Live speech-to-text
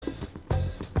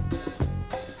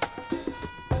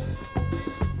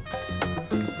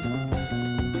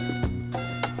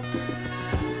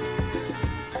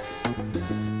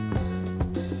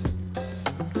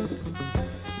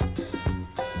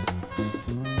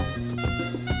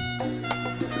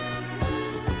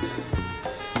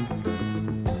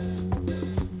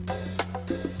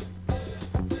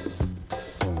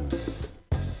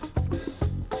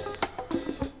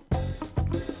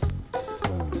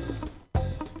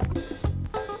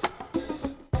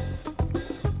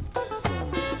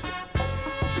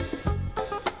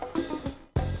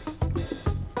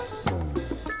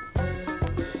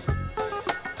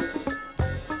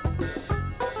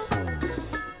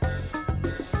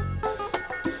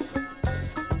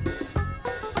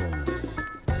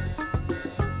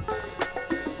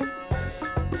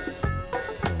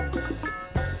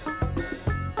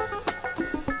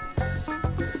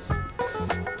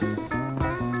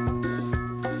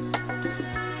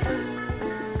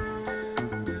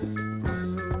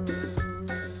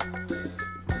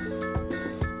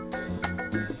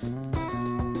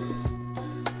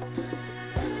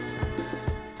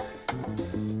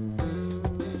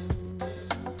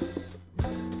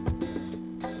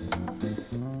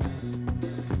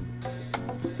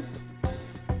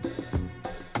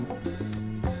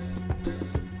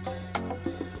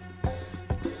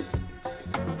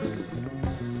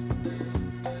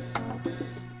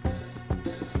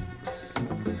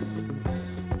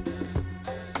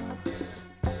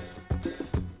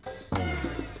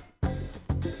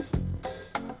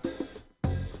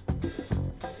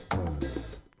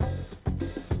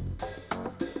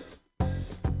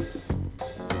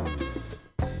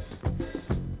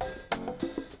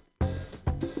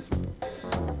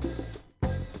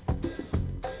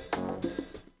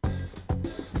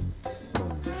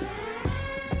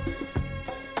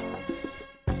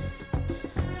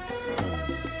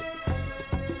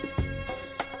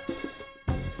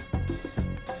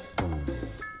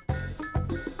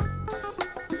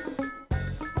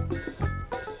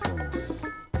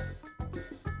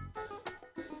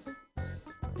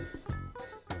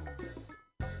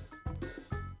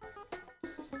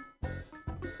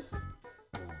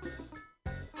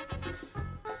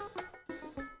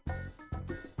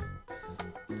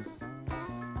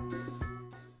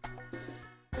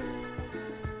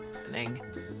happening.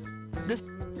 This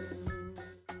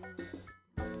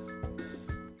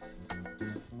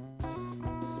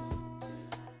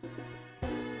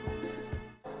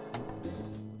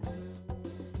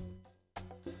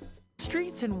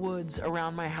streets and woods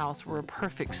around my house were a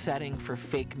perfect setting for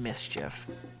fake mischief.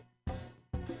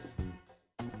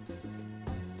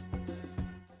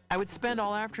 I would spend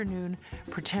all afternoon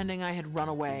pretending I had run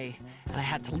away and I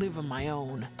had to live on my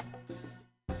own.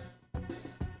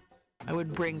 I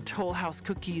would bring Toll House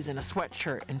cookies and a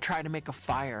sweatshirt and try to make a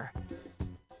fire.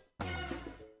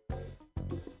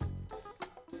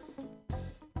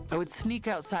 I would sneak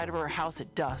outside of our house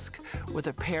at dusk with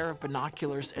a pair of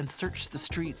binoculars and search the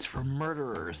streets for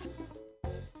murderers.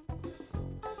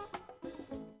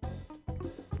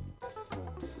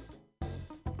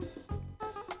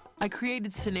 I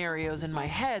created scenarios in my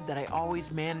head that I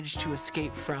always managed to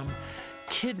escape from.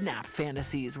 Kidnap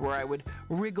fantasies where I would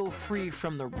wriggle free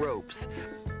from the ropes.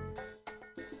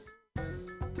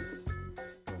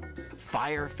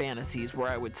 Fire fantasies where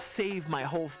I would save my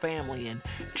whole family and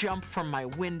jump from my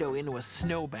window into a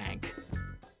snowbank.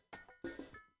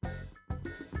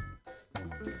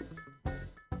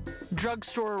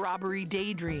 Drugstore robbery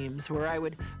daydreams where I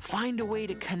would find a way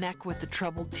to connect with the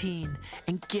troubled teen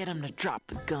and get him to drop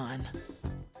the gun.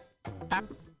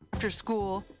 After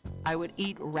school, I would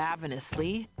eat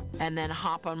ravenously and then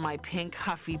hop on my pink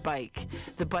Huffy bike,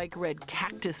 the bike red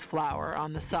cactus flower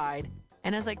on the side,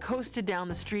 and as I coasted down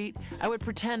the street, I would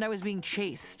pretend I was being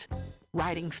chased.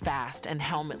 Riding fast and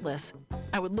helmetless,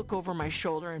 I would look over my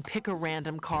shoulder and pick a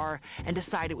random car and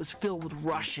decide it was filled with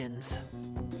Russians.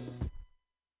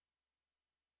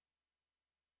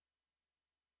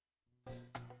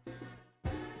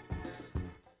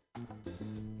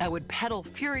 I would pedal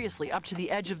furiously up to the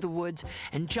edge of the woods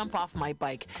and jump off my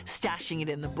bike, stashing it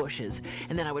in the bushes,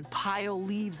 and then I would pile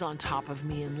leaves on top of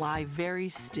me and lie very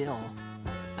still,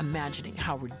 imagining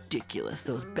how ridiculous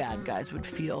those bad guys would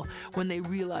feel when they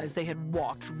realized they had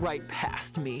walked right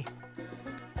past me.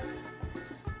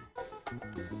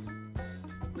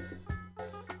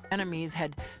 Enemies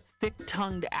had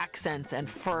thick-tongued accents and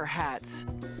fur hats.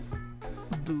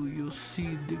 "Do you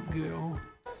see the girl?"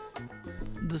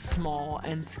 the small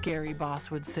and scary boss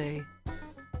would say.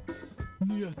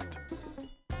 "Niet,"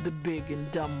 the big and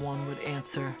dumb one would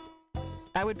answer.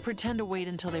 I would pretend to wait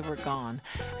until they were gone,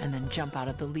 and then jump out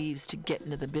of the leaves to get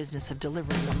into the business of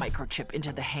delivering the microchip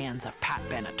into the hands of Pat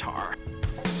Benatar.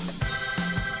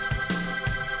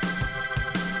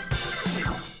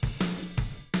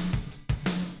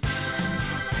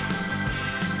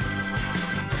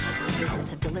 The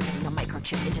business of delivering the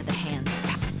microchip into the hands of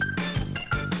Pat.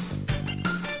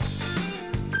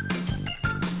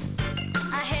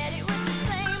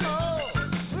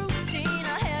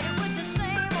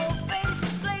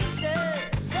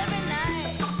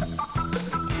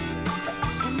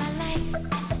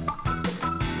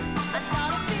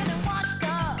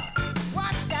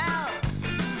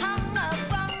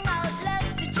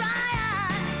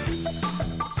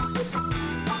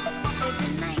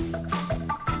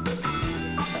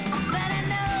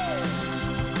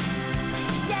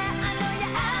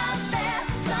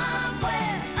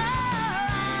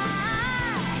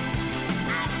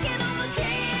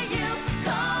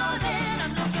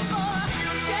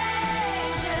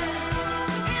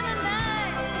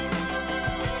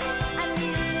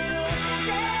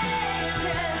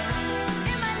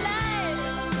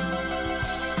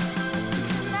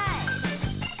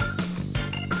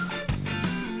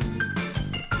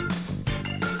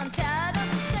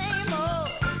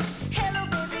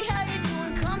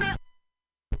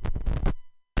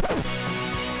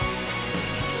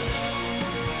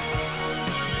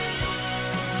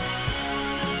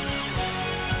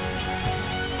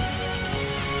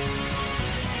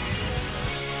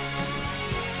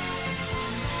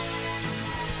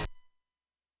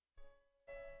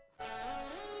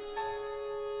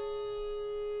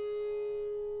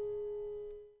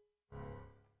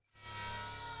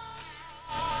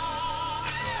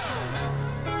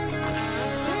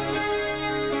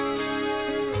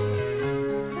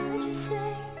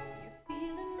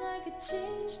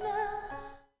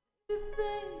 You gotta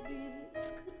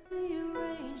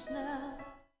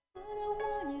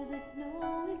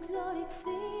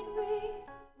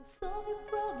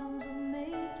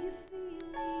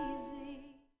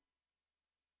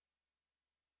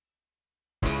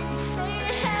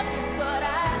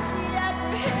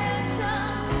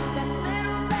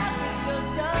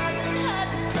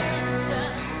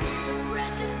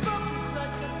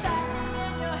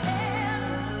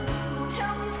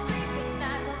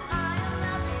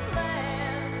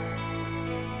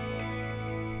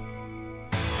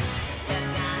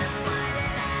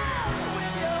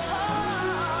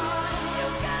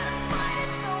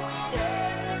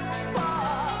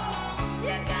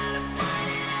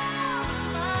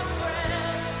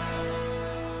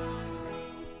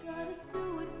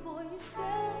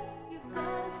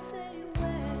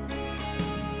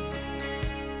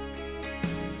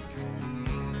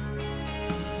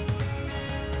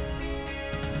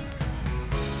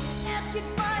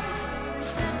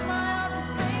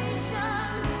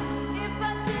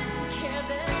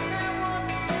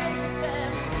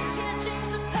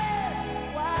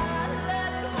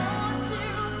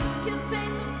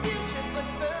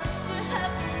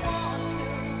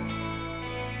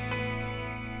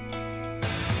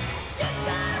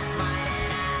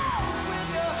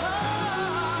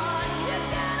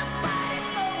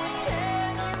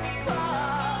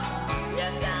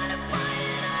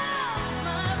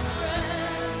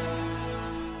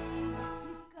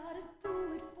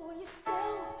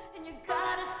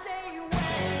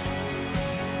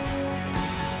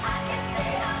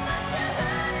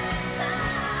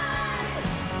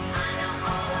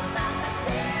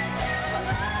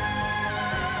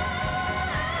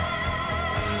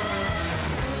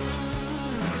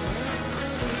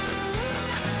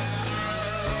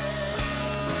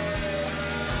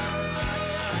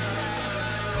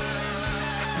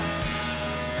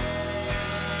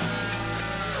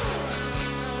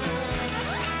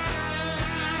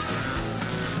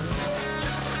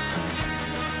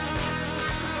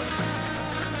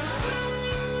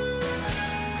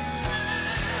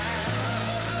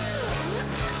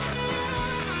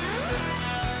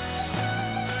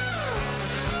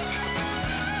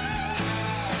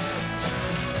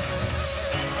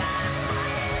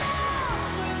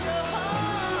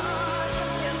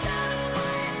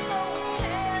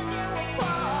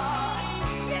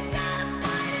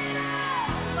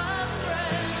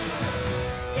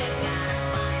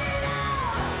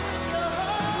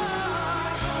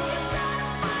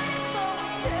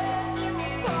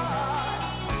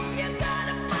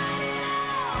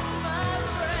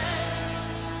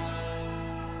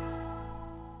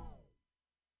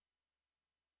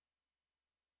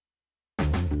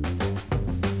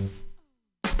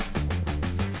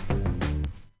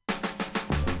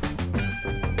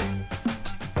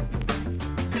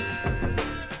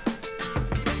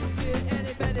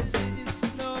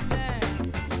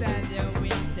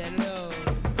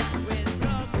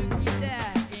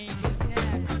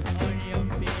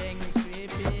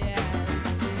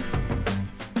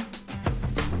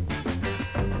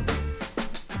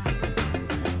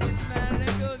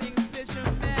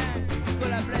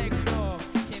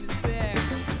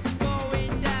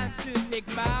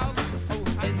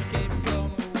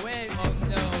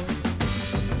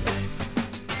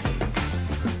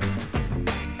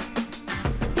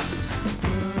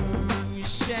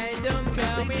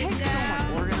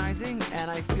And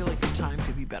I feel like your time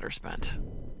could be better spent.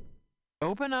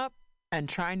 Open up and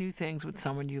try new things with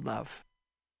someone you love.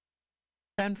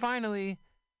 And finally,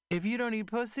 if you don't eat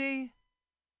pussy,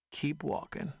 keep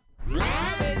walking.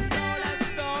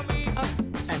 Up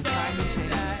and try new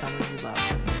things with someone you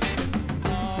love.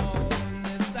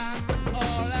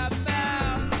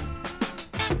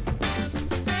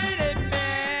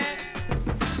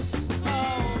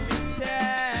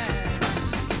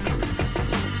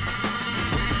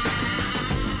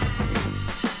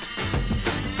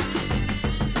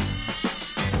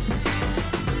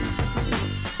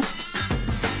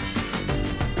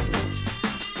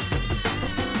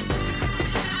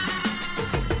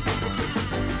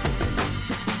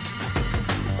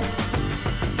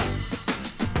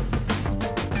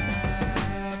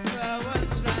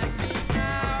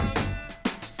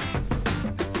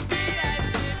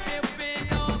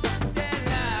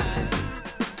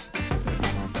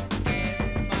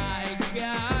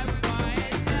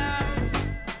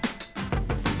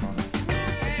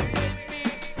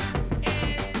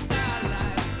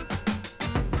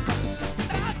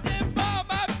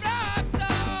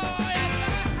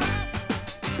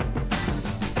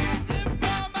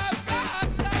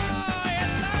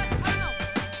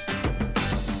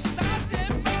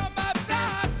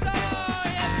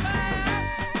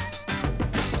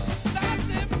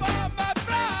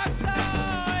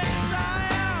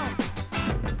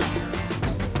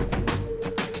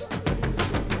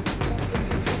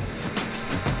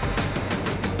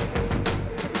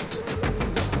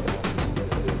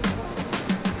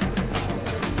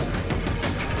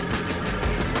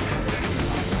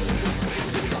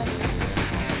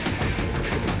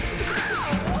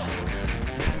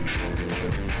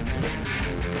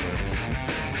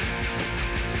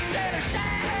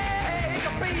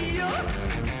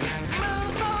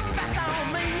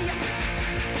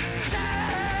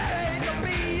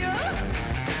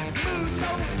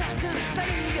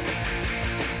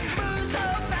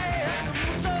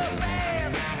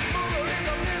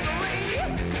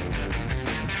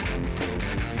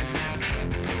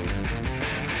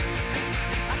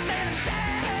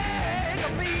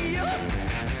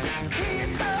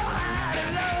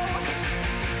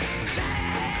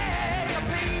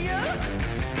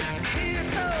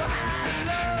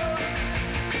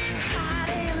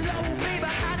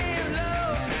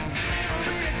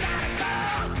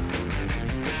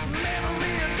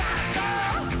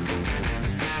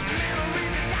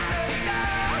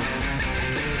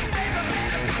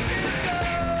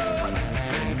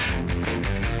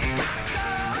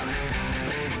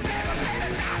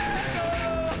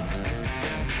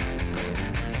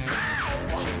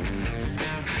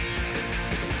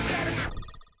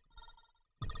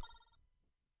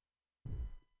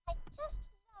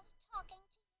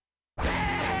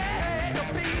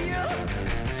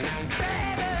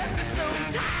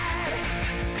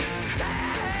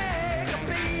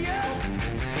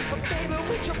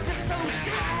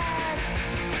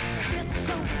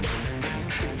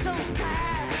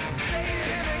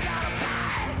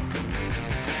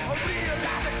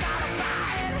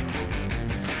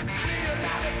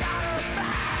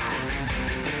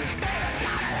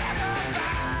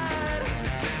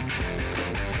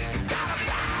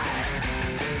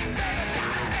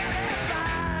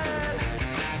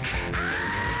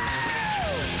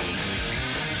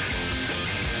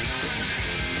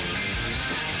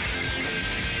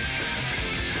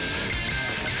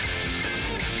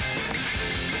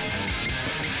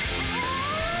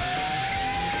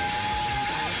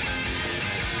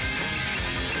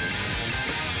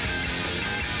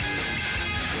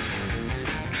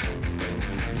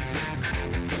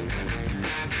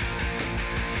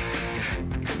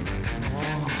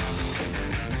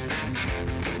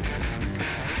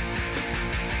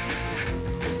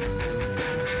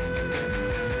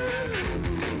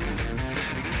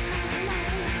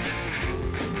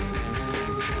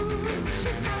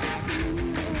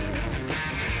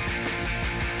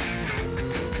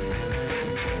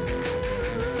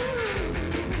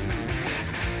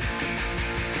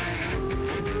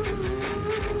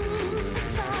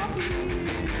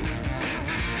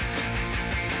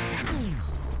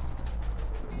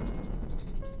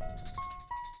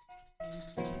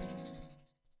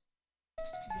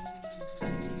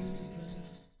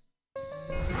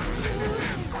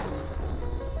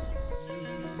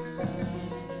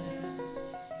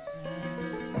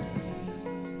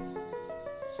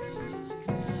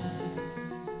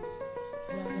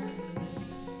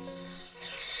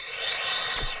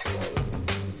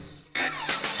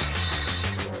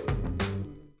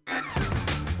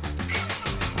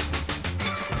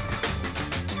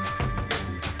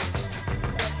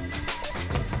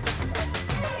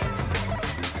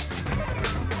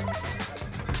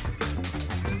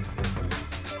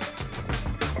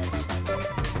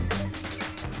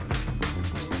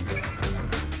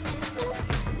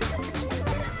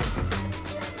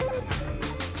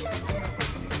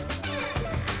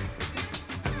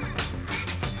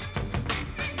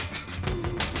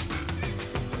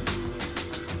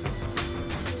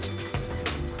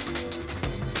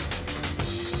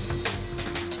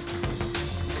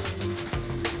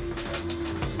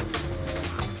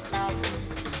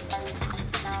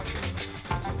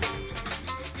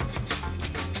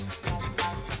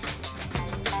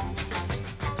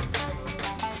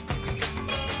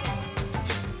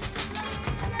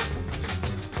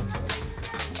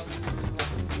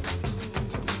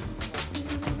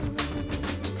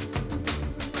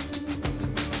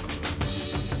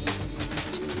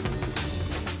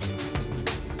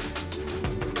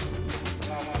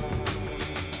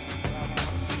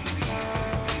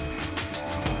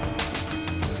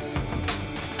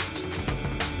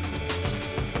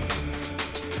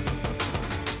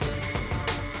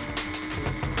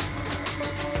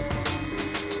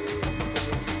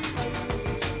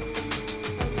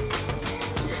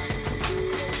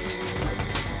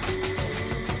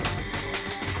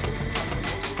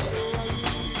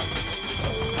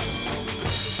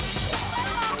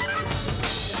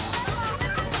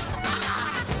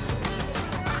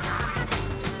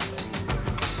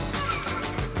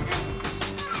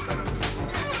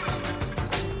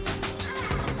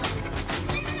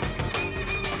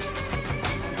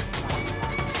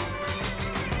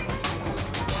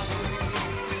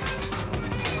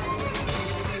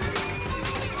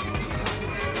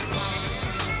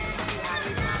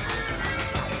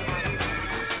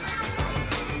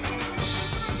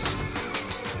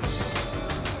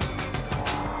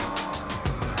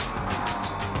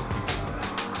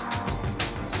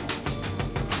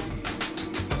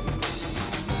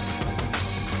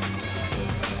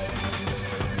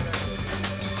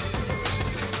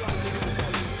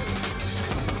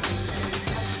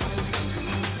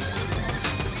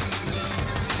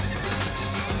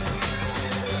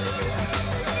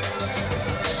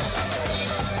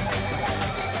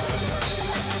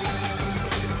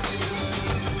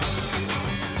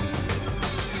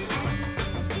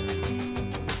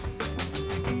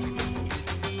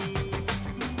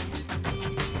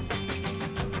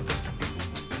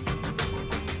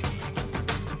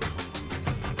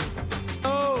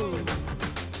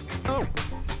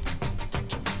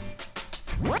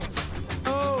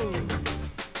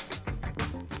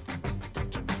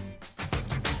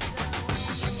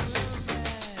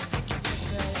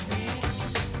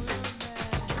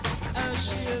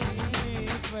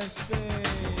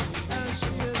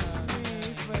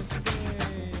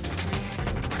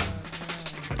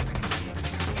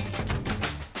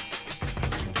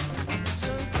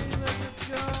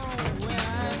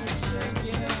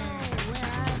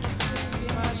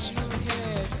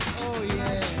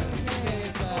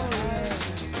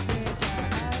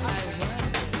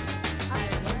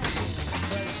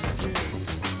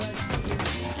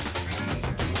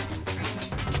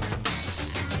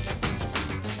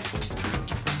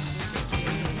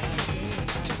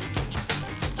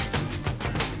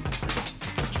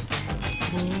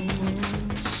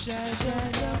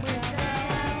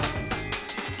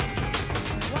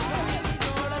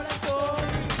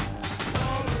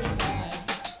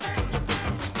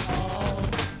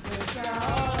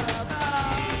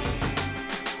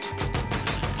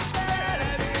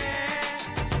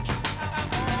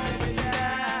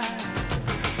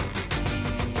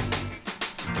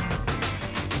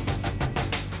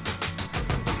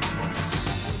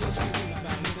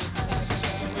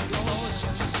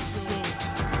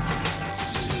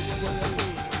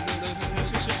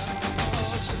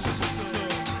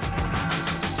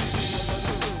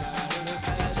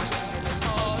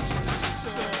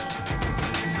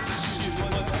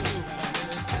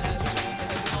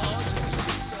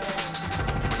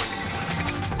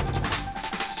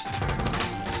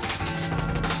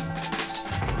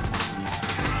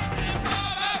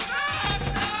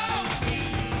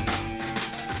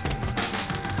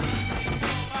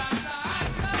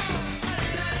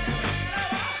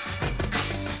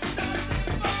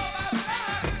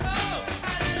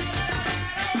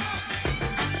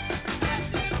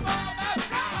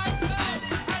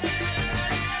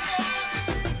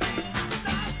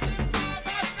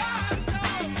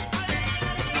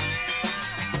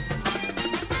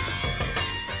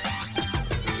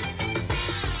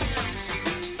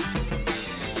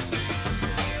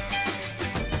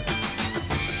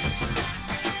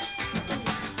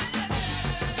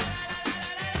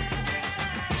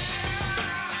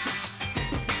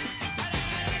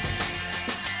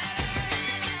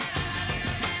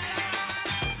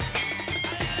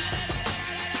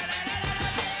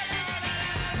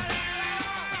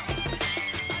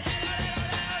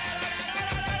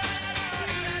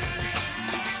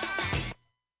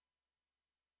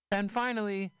 And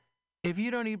finally, if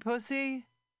you don't eat pussy,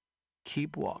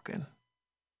 keep walking.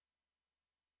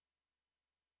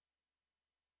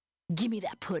 Give me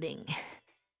that pudding.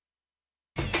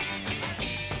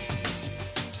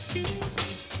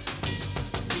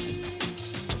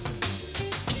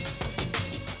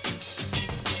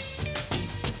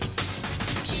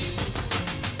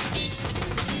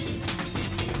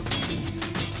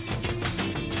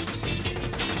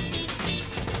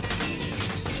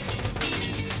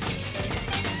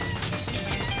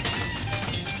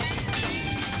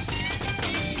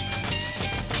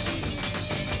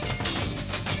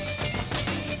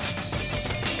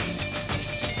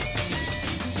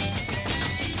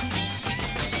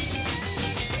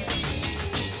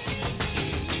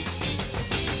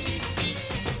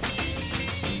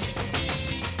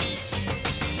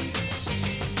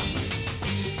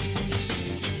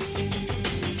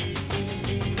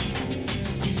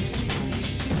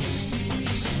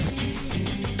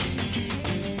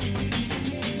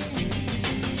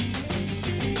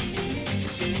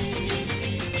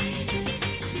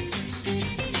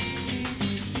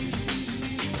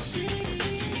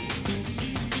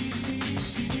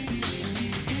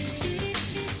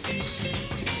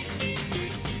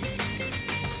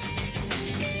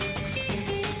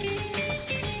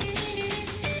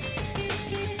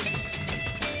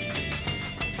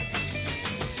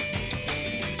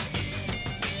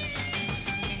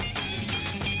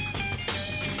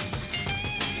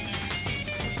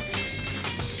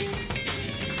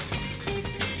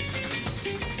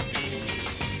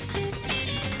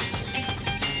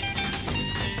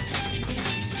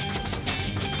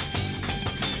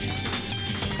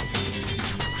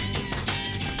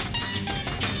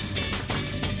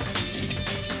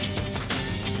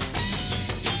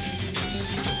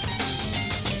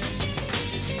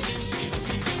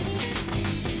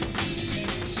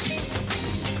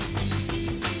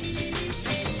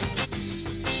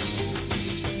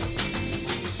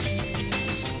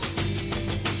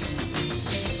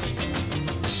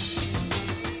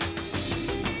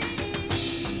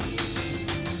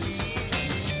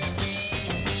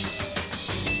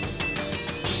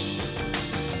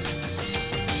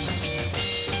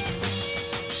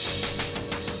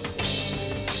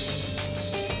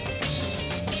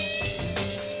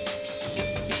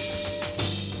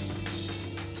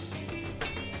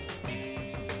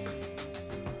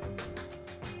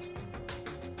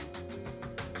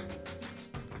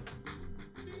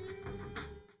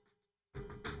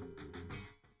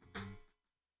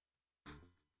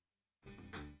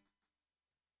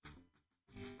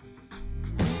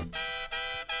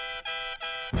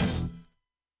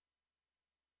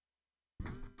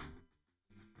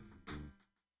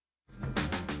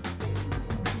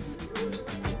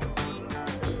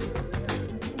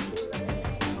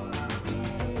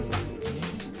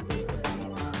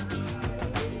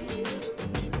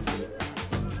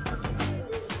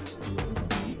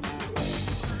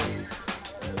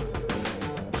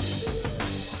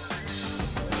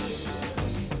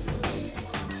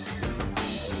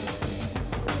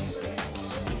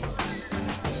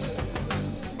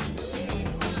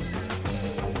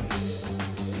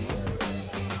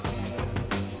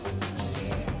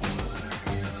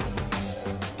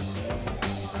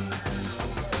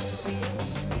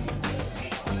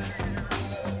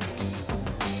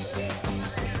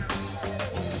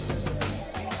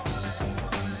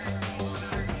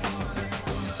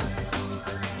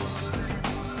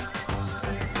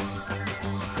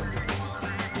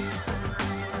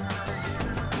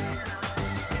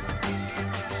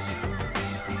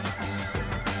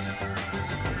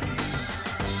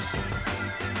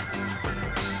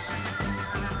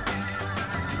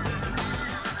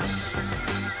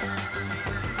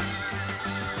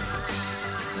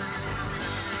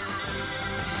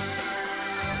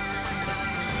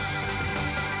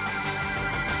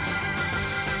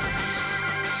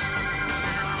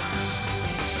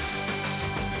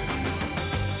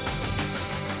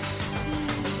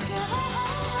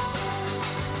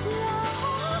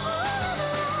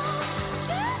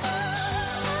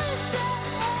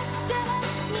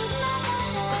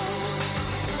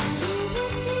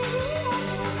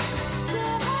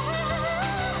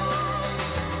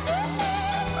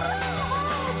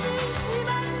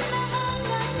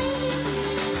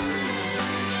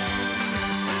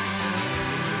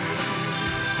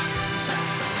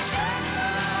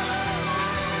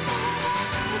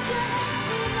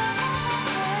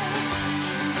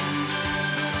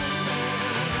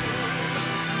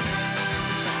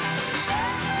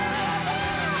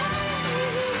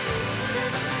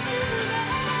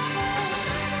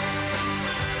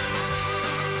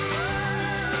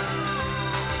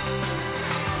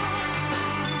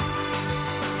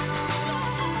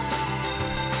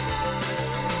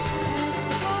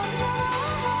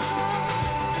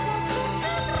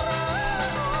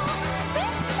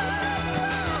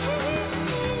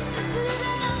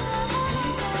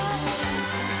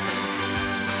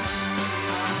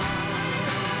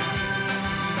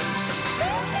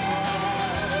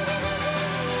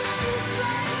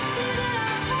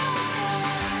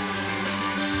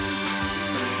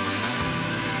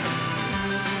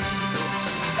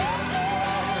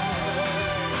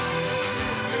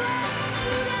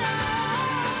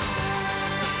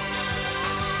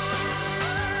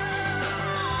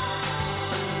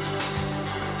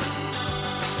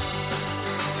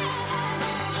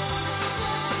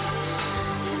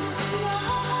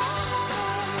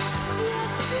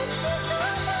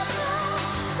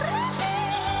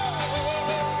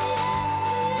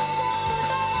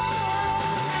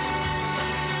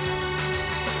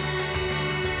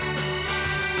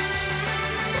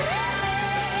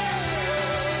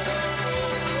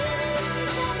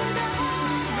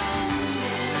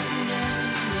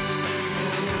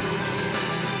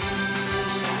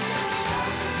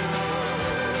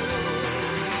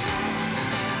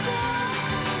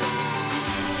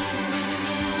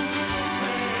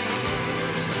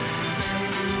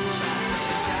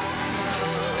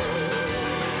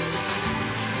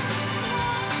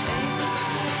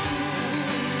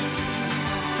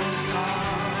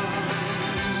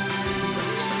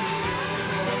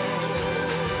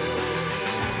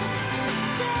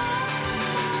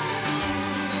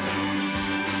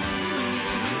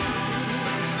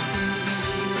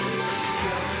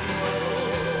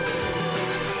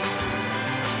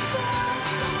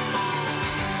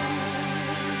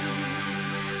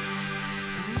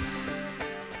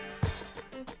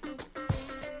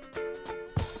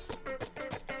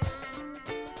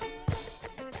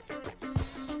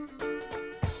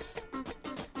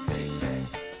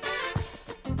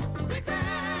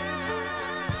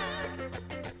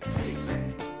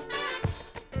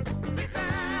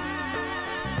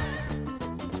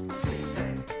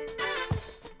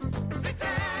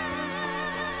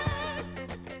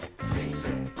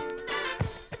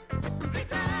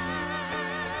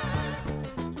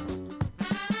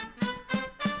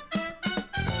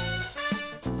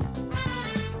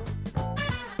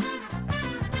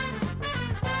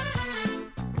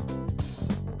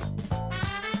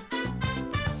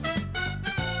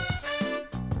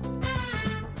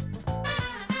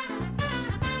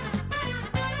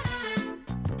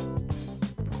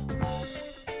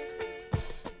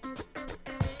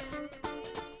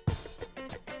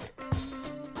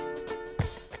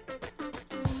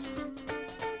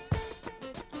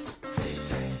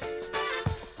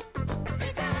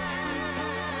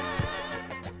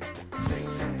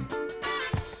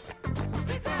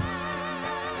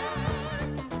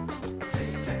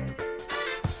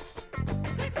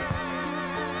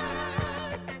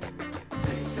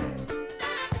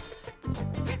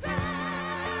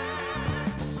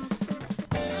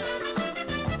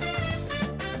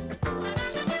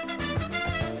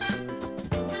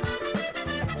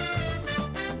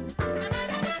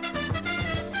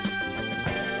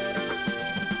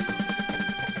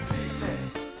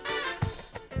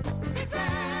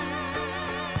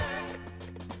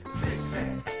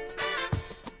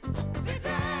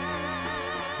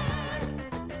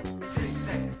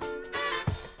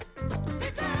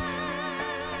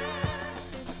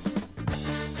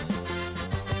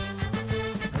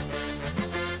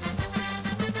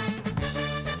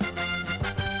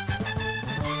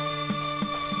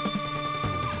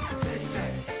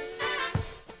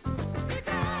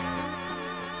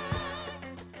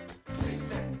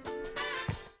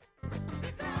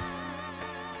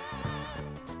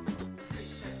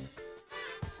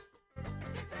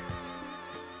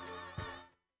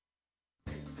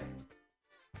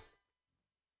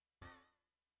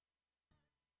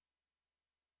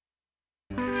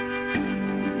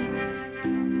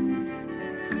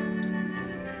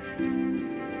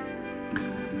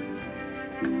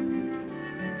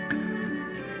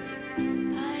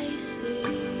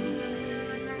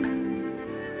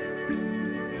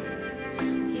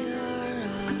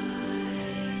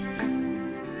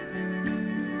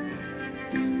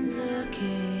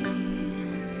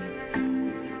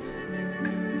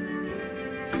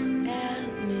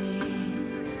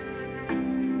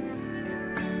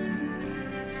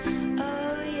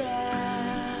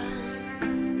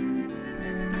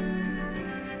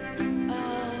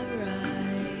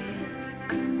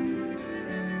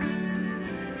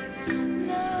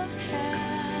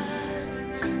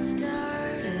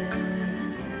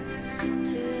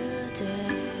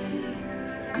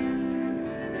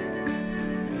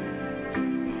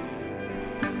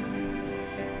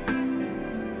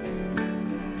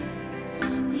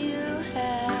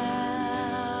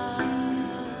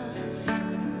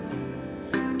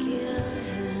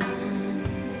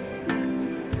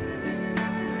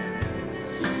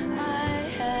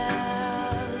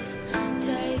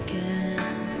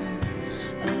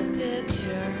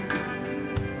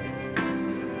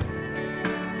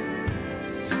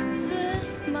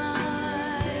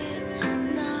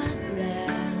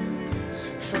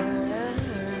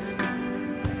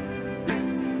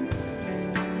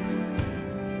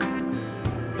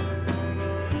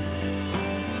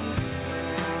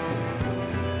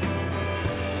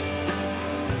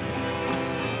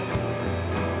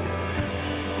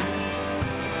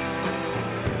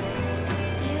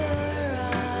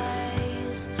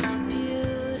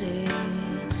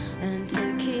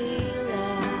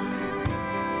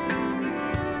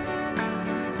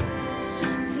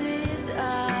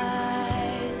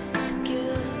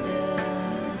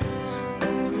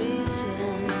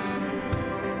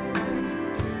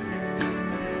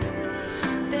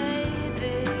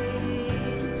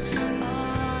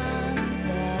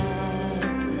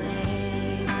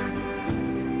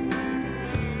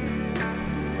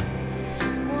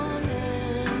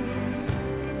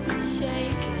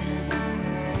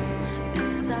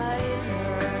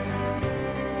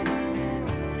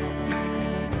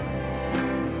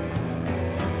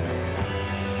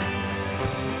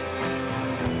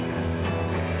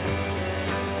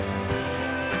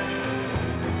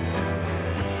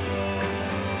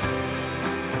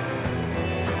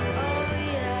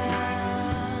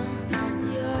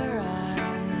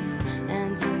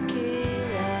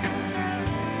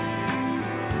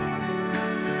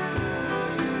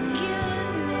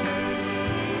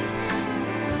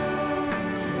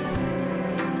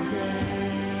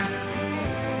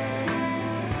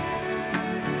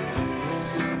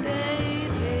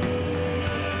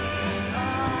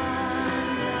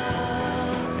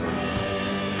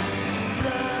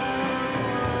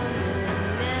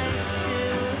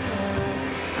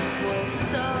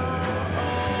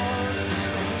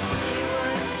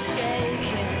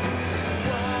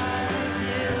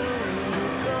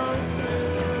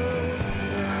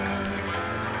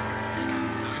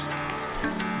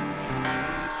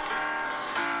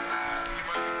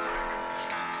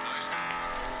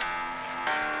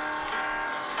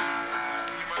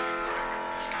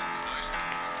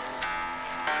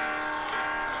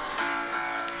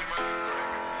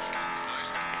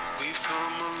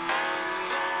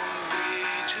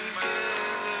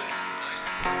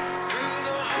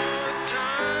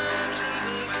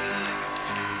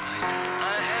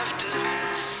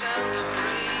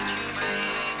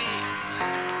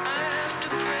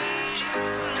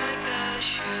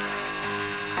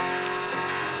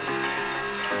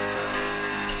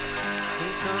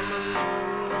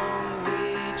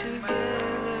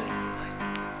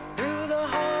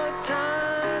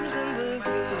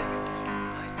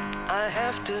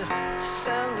 have to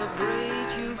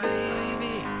celebrate you,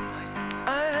 baby.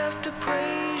 I have to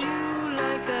praise you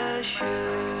like I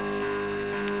should.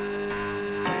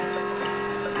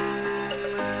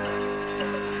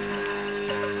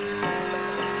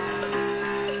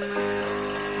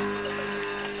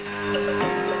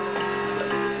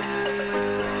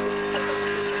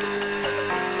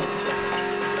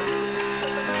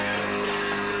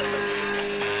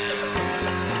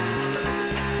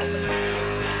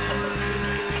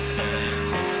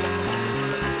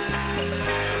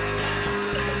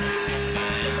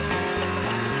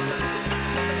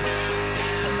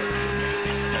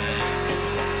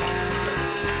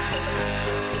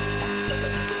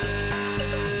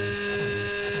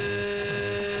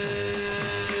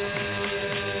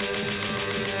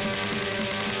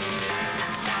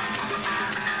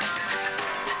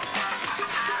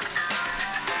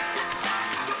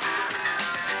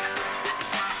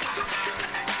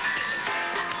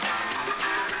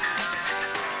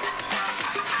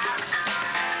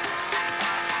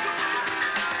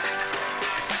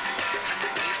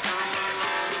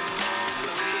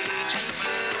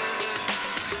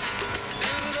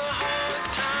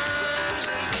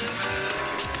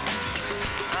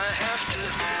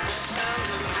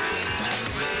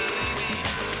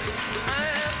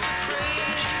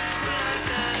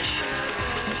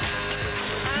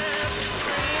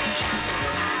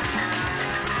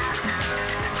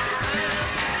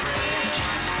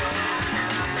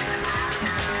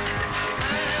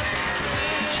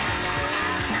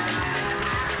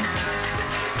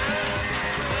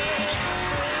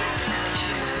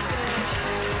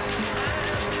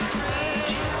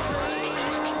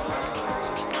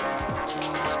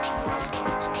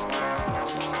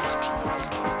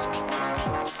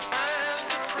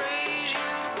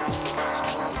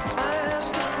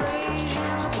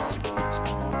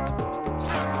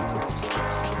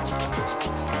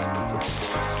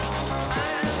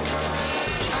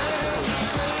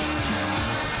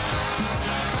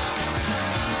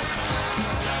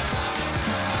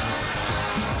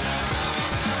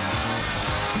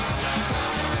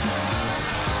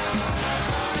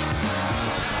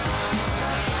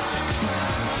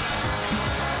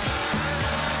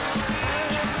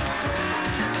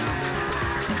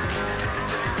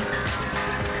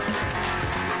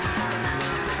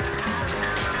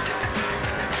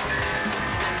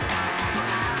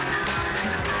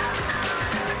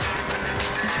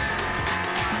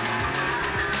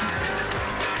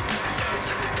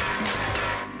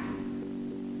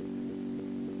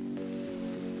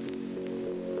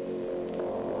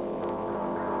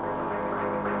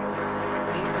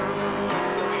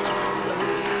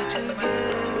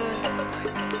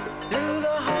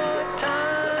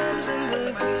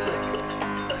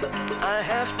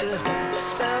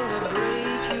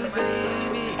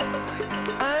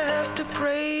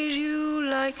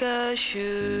 I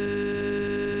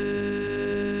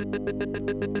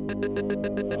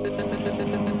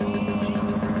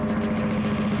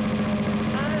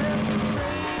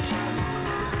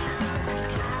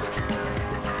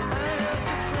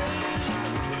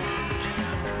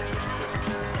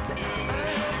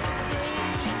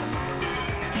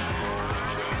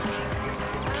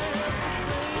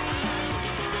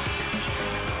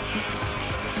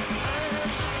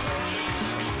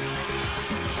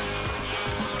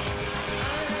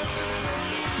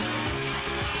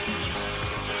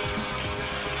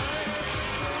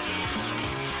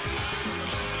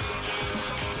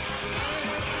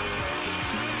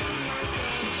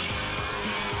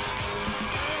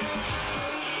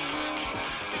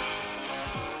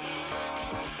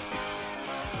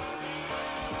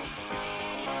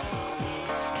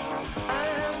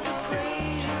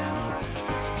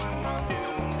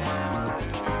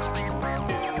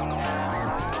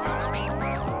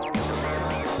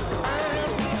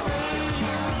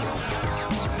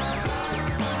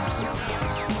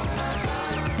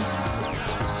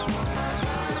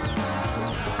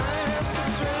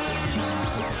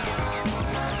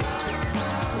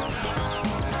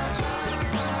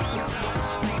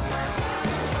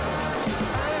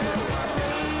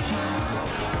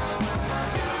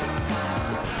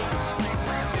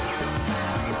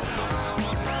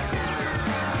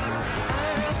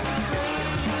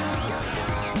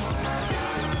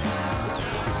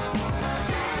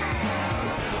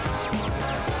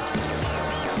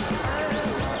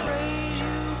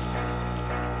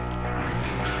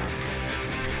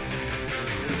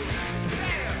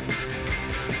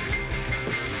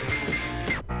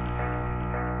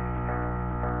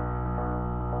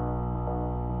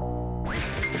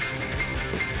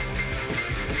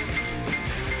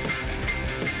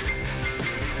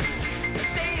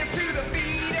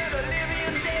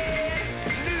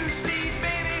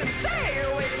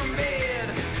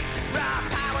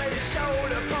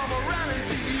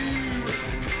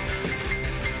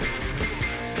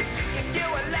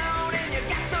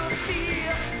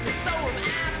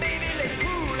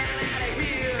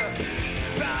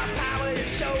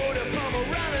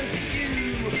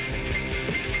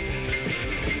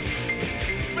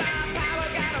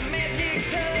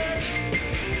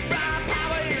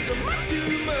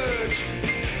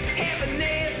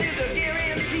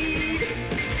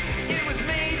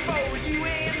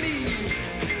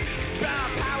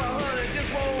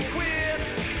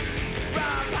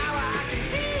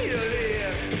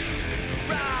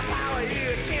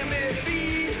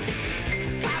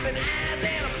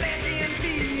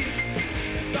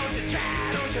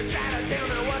tell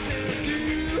me what to do.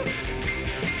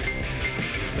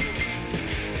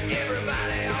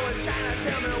 Everybody always trying to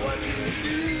tell me what to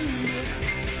do.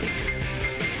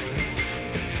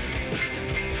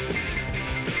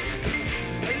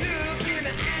 I look in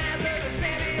the eyes of the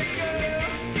savage girl,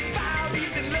 fall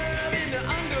deep in love in the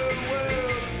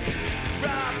underworld.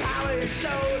 Raw power is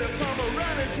sure to come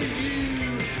running to you.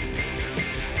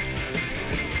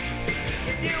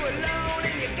 If you're alone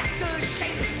and you got the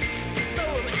shakes, so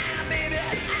am I, baby,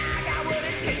 and I got what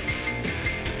it takes.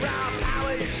 Raw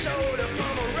power is sure to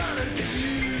come running to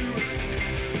you.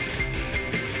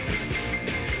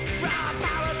 Raw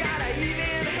power got a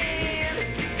healing hand.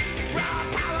 Raw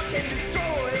power can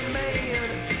destroy a man.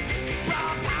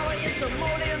 Raw power is a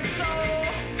morning soul.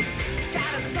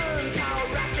 Got a son called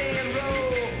rock and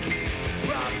roll.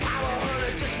 Raw power,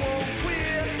 honey, just won't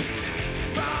quit.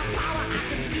 Raw power, I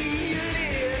can feel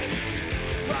it.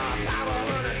 Raw power,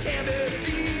 honey, can't be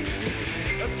beat.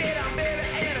 Get on, baby,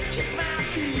 and kiss my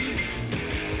feet.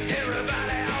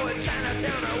 Everybody always trying to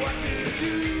tell me what to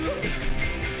do.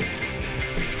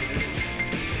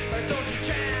 Don't you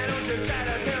try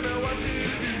to tell me what to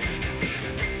do.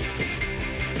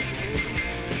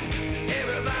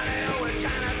 Everybody always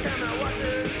trying to tell me what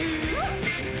to do.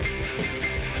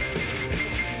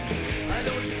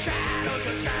 Don't you try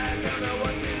to tell me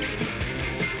what to do.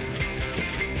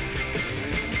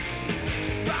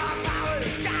 Raw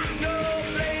power's got no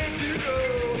place to go.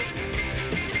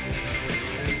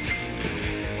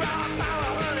 Raw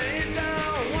power, honey, it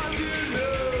don't want to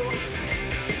know.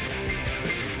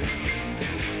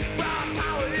 Raw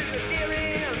power is a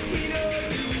guaranteed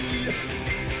deed.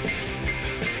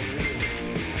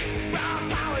 Raw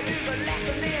power is a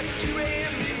lesson that you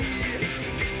and me.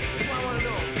 That's what I want to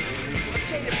know.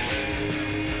 Can you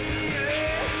feel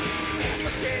it? Can you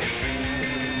feel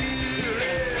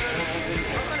it?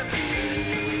 I'm gonna feel it.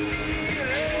 Can you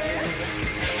feel it?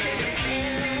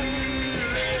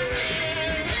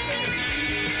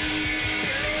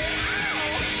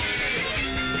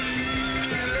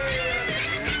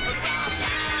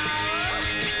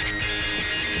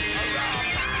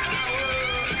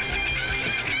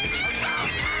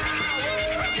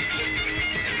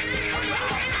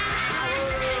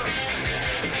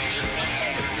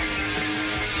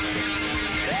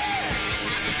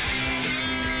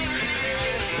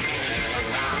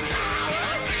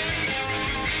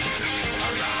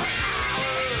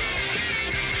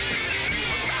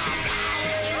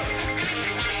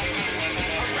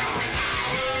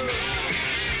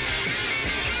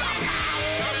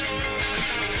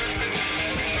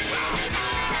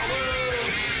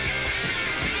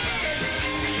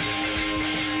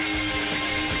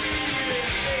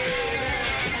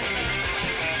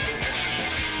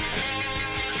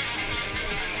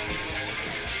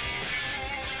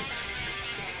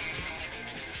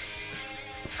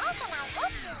 How can I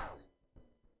help you?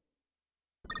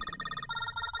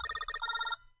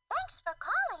 Thanks for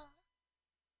calling.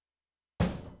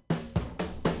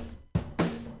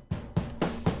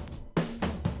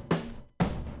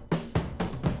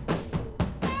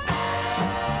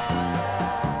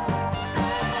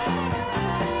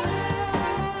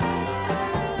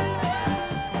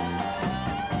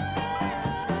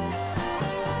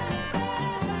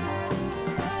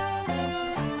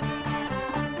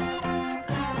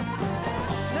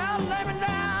 Now lay me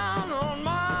down on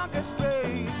Market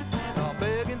Street,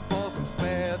 begging for some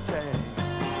spare change.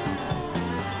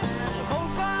 The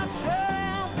Coast Guard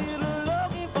sheriff is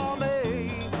looking for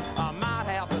me. I might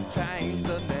have to change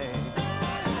the name.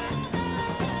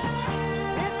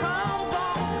 Here comes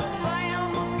Uncle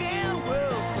Sam again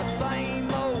with the same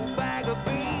old bag of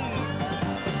beans.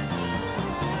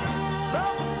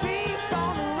 Local chief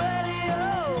on the radio,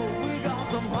 we got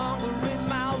some hungry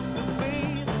mouths to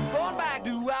feed. Going back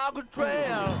to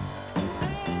Alcatraz.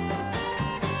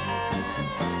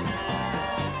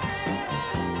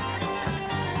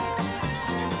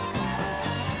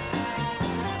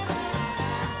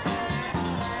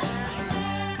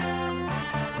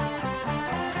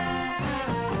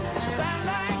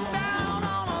 Standing down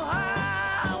on the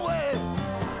highway,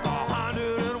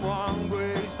 101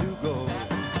 ways to go.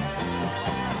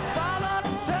 Follow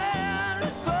the tale,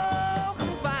 it's so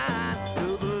confined to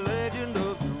the legend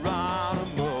of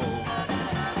Geronimo.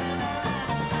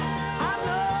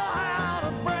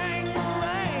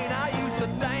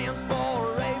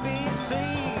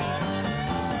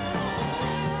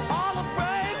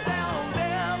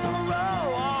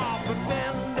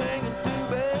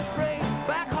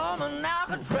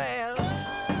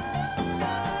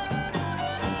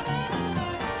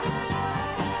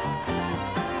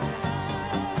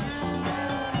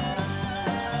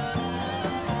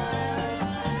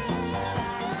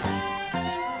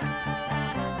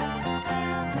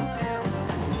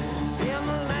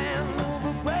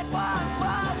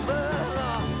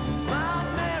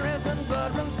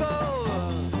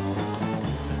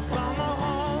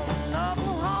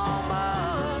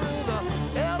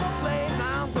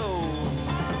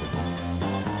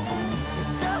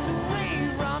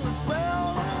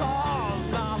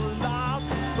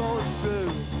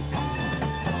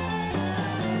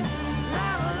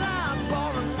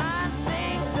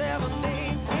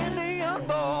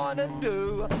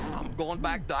 you. I'm going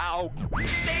back dog.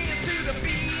 Dance to the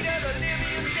beat of the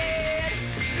living dead.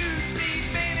 Lucy,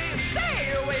 baby,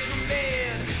 stay away from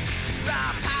bed.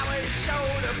 Raw power is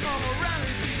sure to come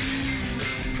running to you.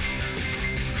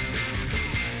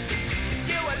 If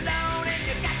you're alone and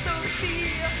you got the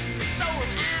fear, so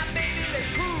am I, baby, let's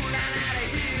pull on out of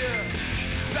here.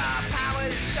 Raw power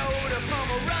is sure to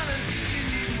come running to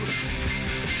you.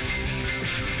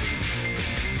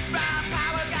 Raw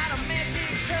power got a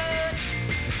magic touch.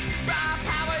 Raw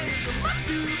power is a much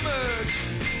too much.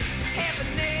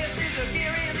 Happiness is a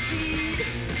guaranteed.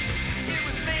 It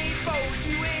was made for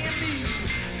you and me.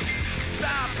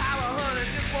 Raw power, honey,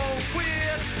 just won't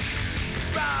quit.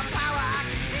 Raw power, I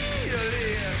can feel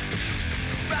it.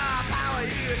 Raw power,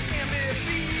 you can be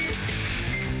beat.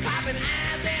 Popping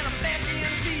eyes and a flashing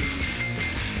feet.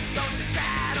 Don't you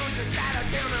try to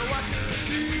tell me what to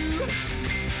do.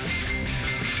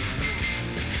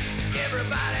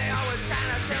 Everybody always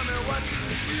trying to tell me what to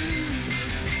do.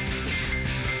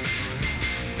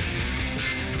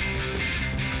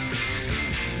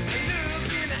 Look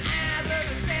in the eyes of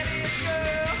the savage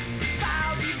girl.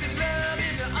 Fall deep in love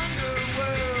in the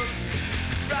underworld.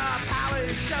 Raw power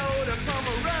is sure to come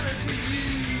running to you.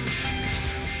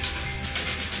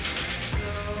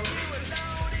 So you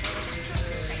alone in the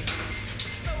chase.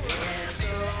 So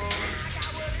I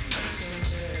got what it needs.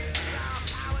 Raw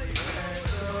power is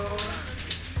sure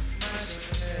to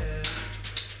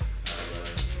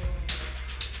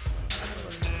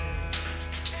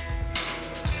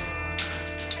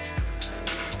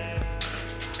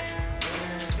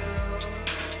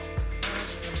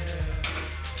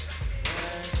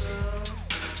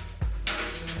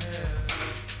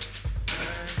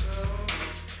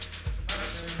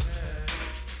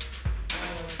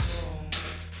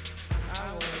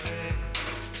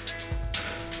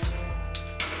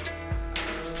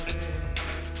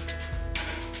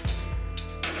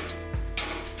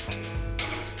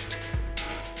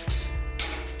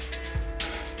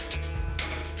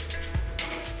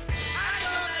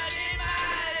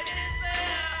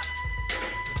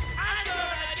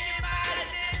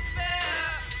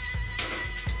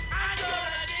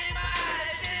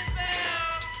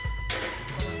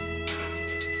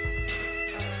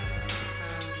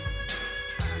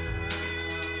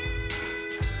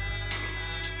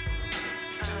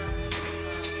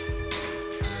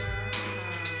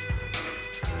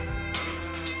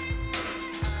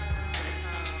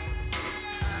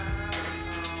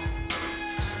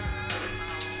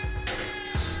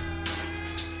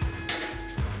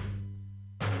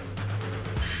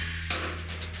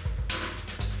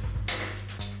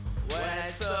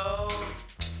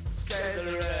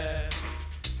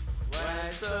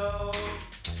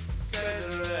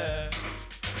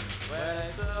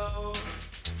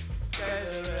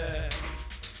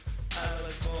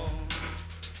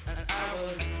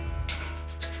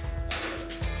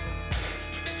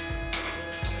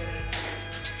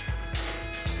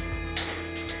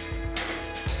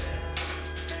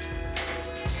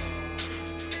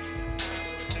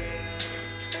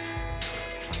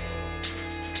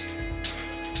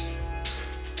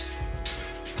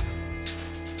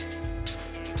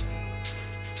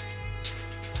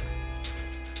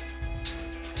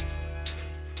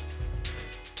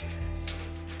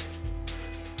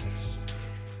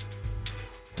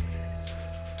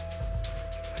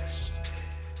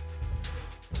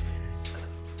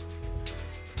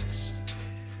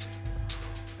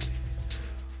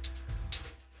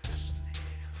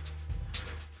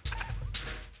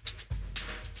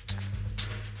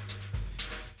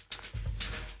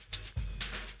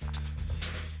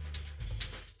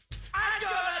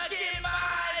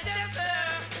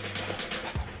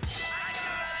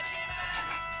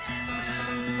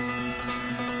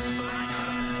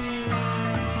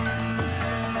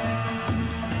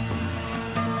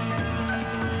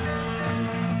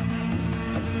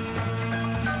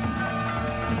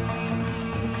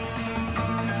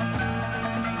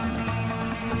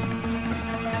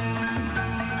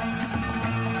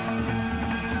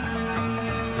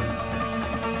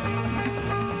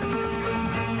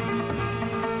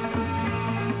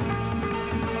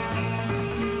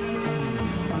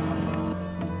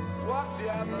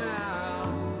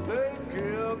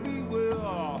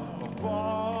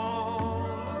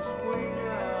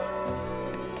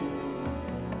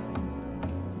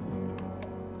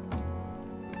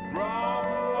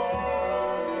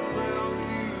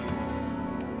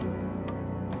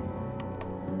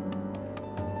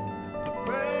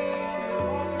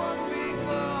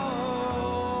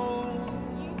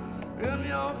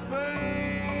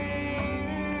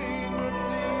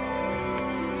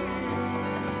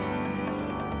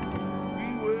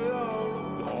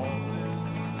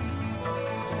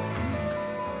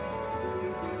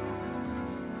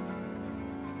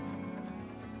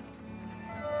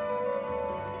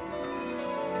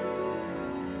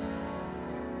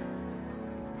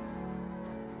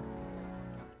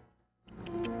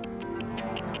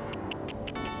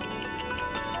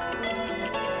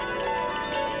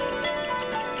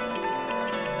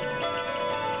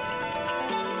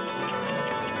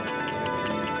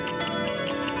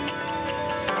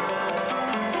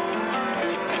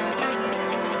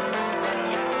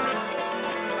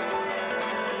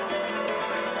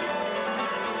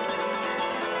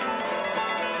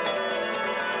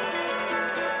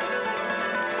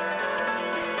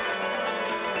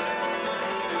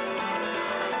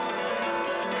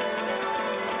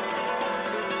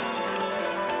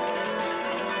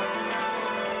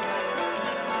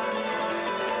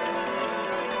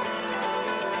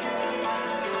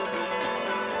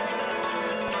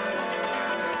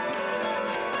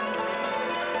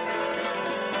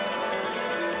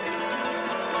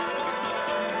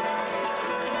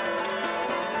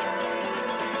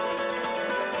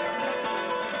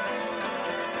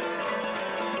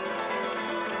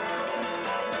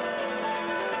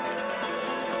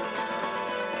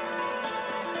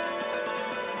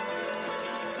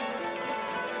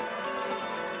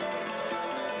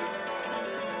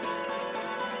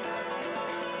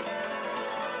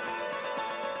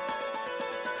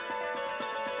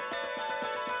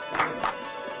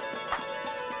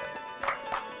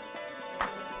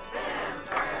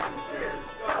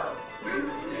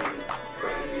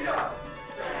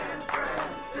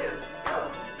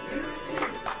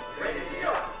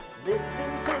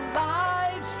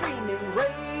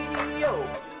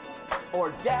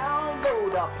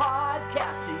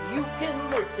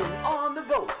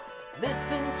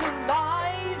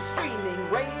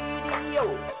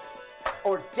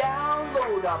or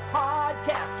download a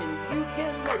podcast and you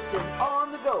can listen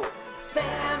on the go.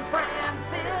 San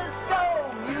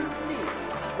Francisco Mutiny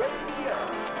Radio.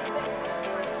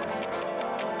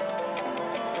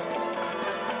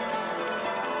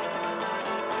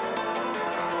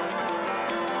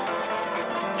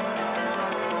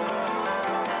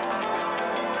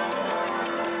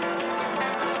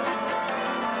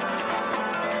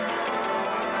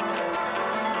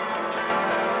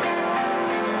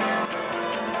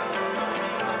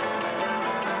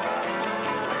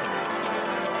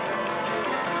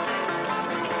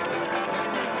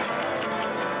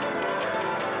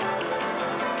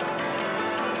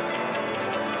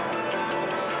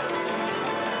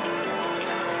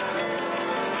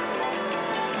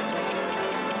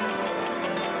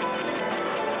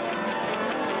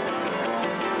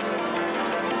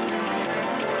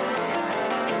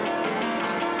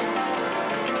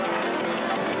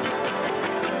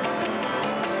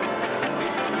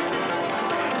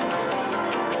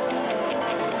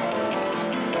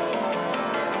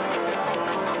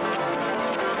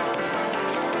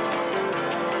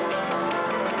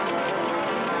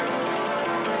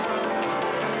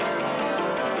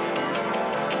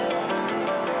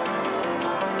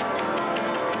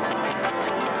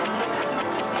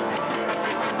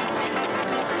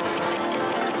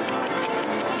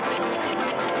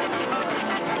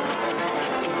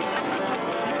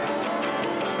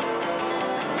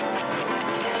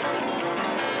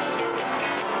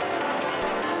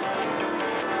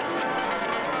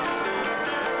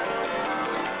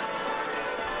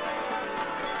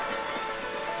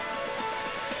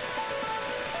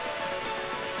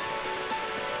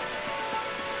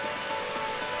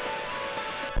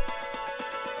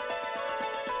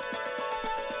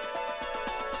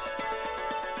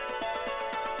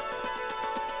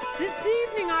 This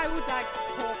evening I would like to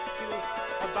talk to you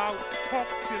about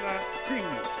popular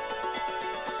singing.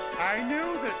 I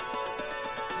know that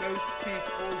most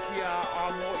people here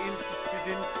are more interested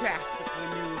in classical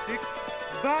music,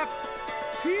 but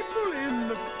people in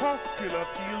the popular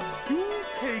field do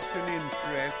take an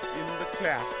interest in the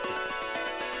classics.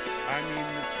 I mean,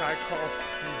 the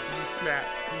Tchaikovsky B-flat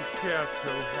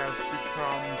concerto has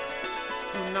become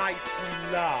Tonight We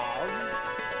Love,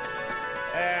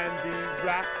 and the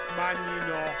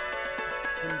Rachmaninoff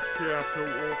concerto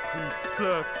or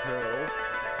concerto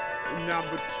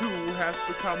number 2 has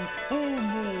become Full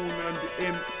Moon and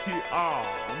Empty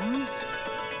Arms.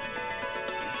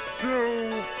 So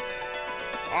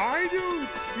I don't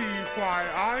see why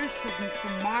I shouldn't,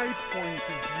 from my point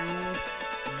of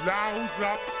view, louse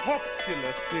up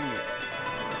popular singing.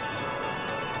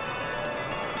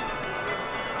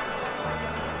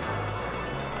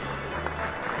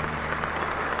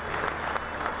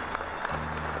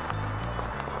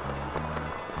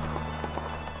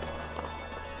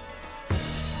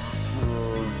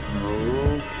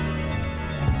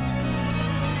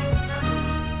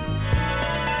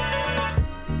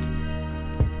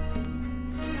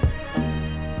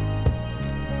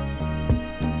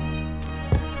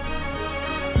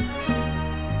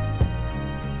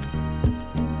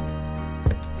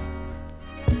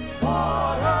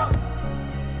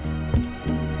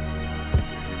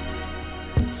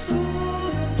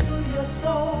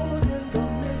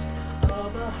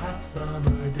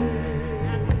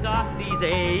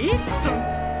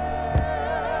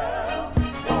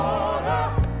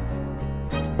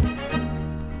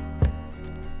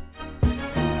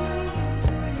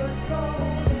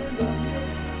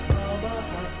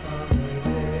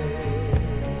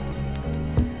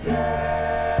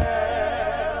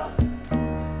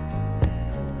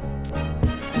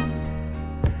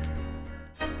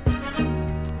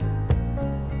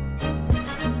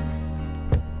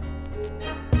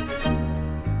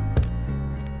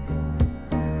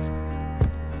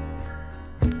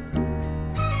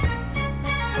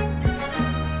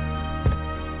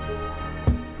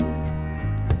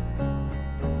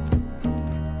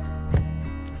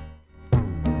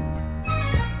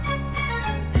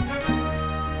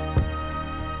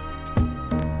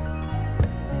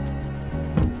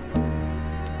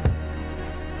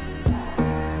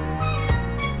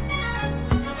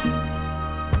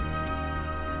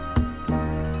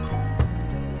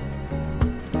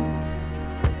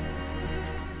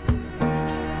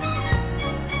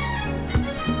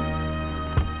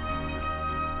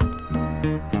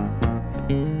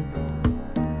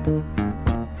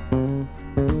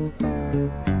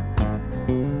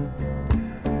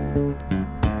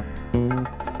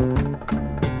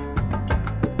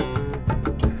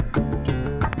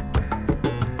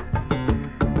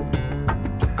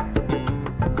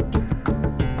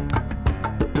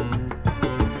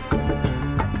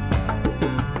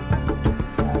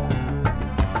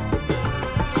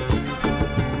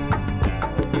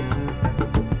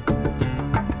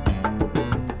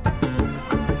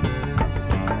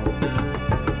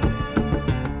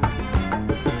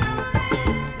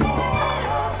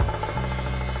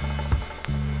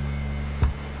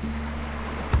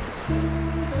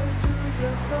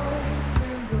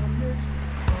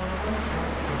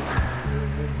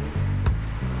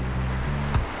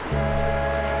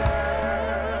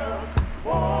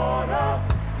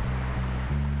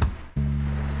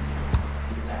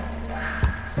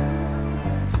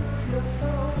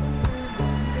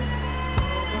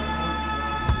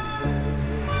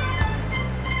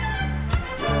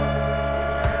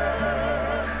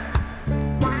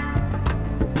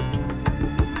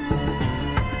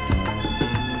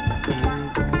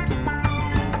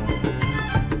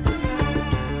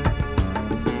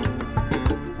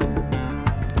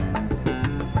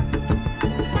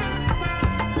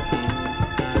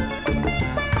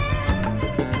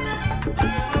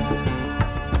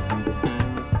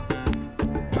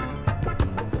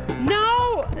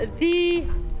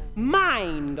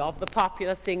 mind of the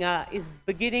popular singer is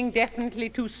beginning definitely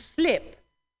to slip,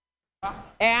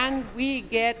 and we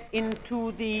get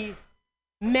into the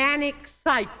manic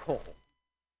cycle,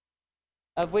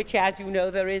 of which, as you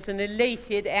know, there is an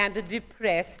elated and a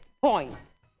depressed point.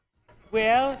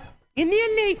 Well, in the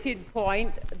elated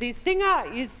point, the singer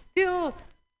is still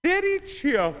very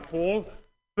cheerful,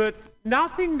 but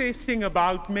nothing they sing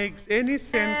about makes any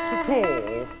sense at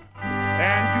all.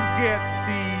 And you get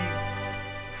the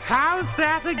 "how's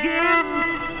that again"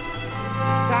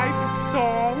 type of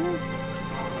song.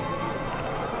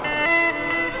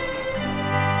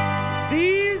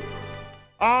 These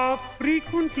are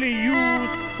frequently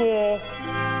used for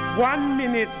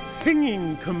 1-minute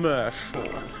singing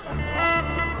commercials.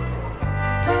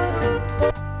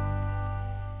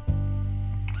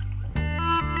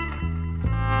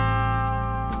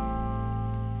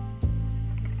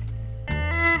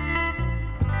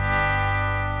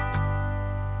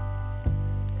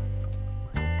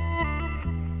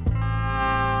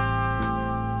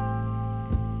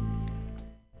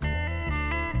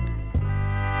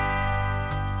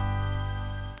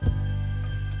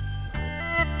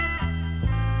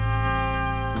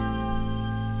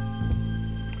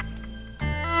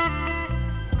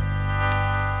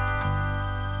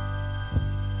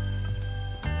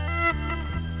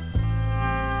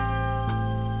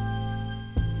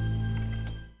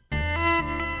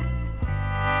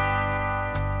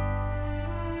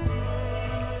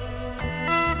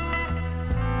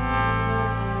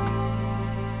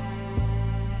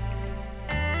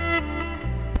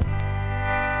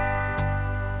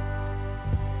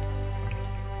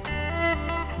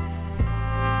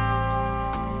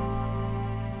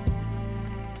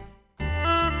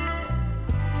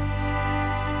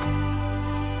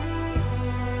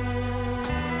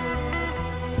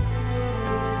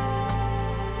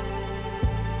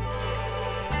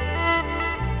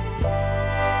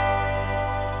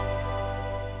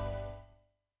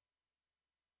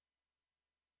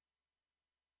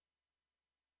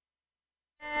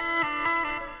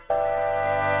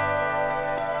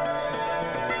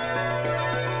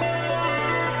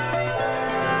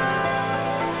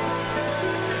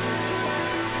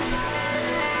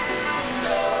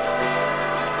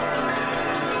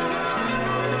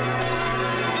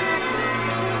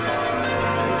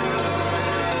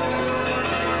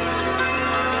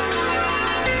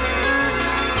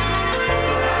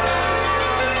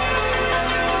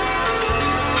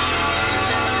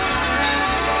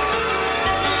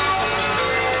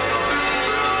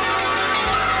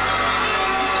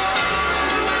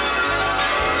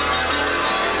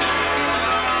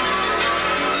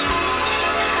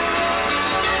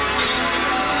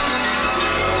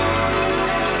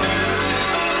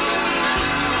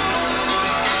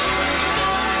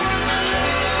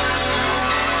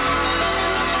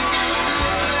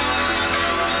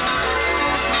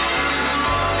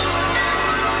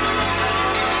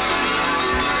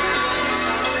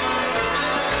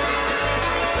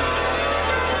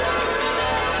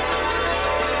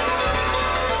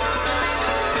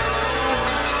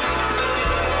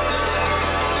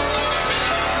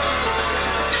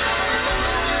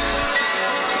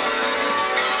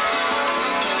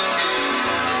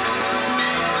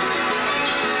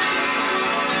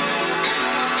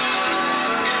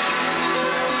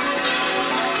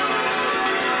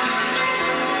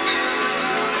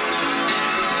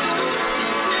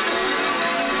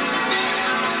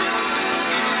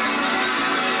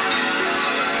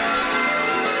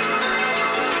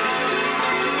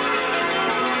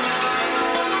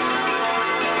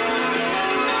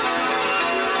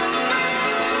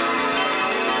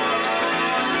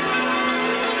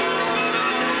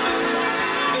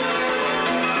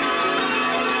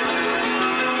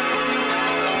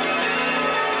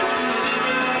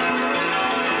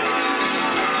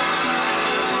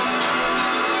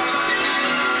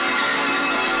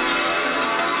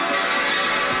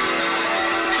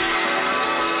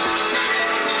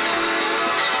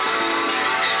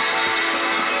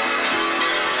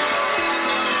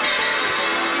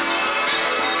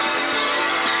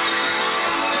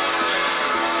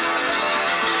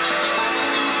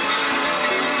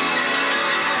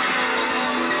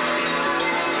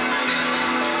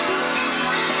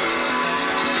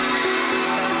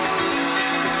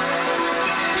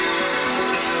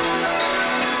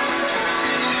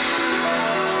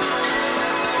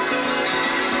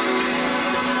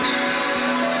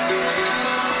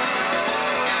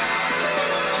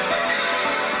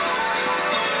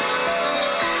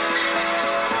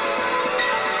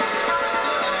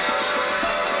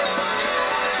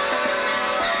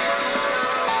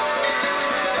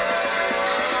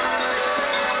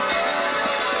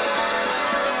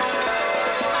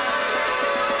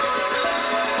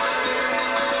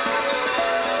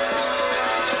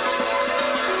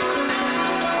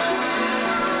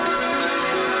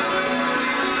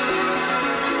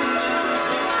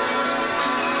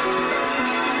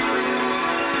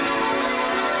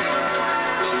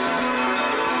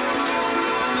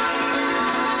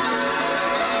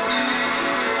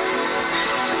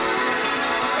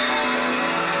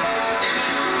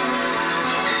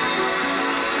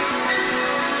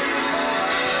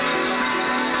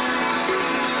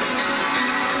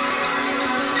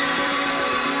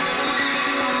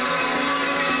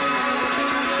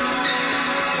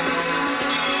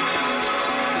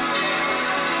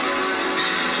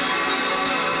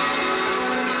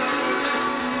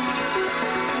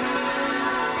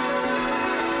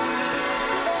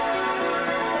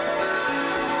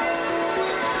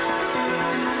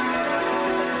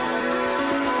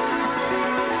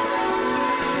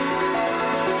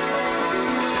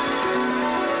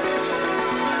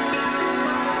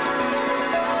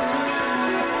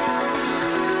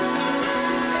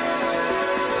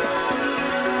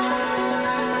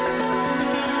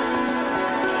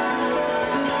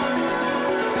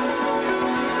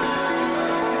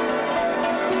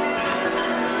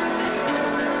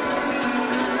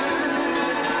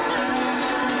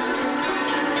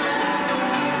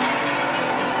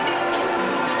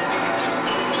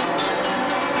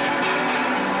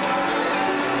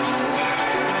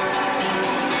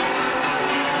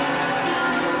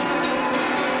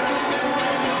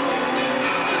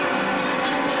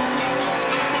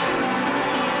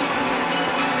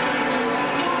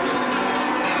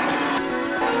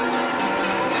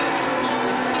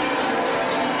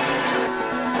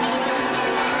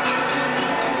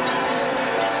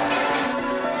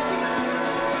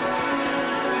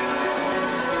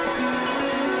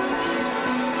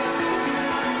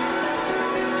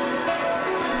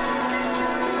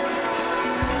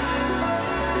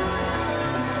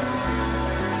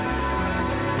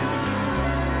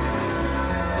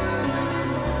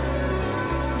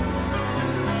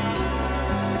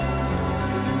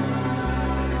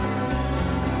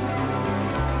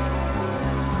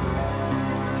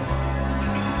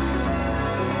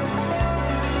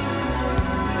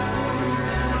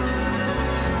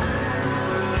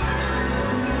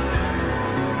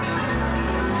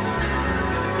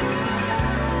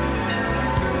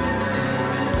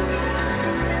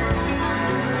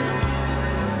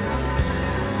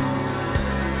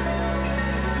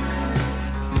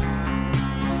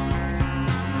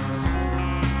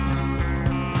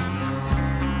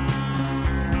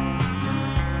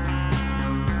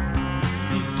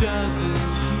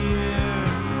 doesn't hear,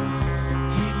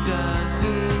 he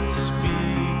doesn't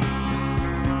speak,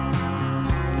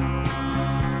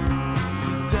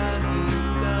 he doesn't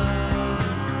know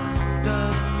the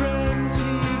friends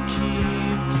he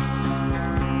keeps.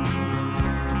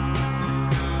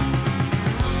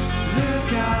 Look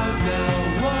out now,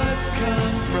 what's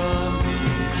come from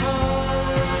behind.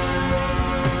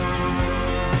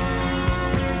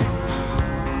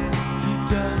 He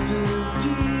doesn't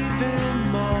even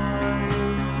mind.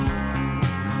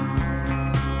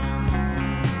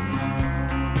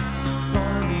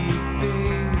 Funny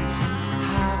things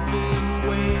happen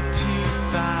way too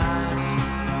fast.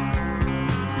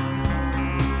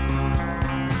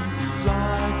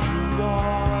 Fly through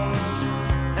walls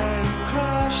and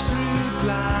crash through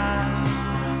glass.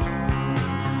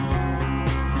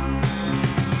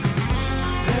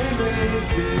 They made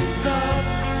this up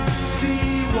to see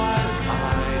what I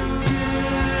do,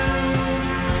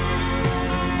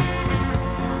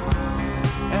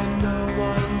 and no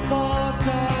one thought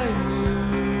I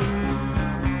knew.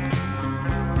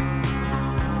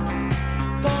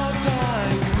 Thought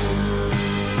I knew.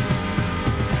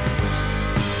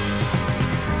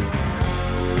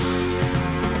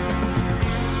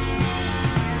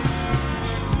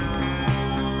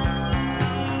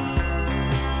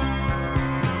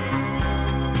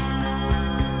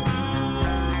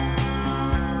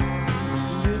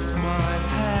 Lift my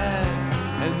head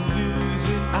and lose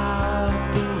it out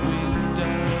the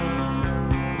window.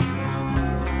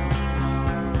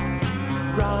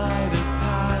 Ride a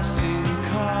passing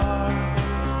car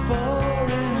for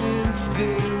an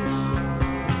instant.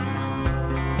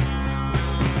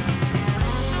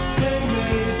 They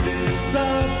made this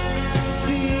up to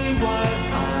see what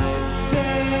I'd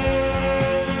say,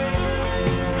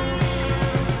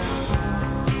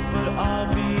 but I'll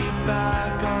be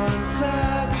back on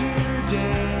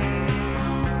Saturday.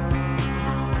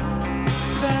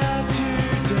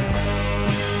 Saturday.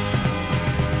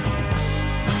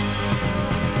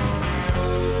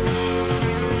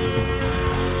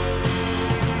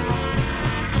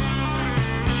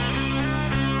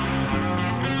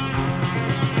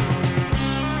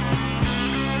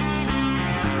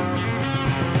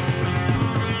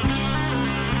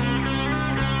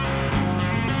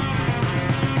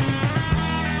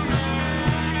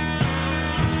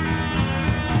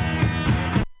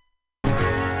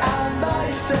 And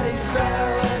I say so,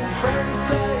 and friends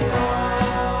say,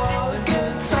 oh, a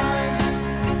good time.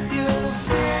 You'll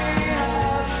see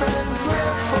how friends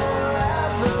live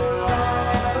forever.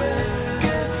 Oh, a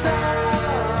good time.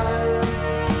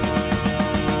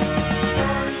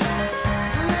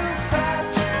 It's a little sad,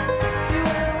 you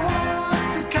will walk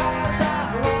because I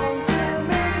want to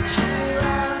meet you.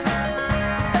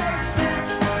 They sit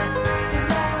with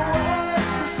no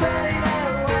words to say, no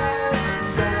words to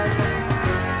say.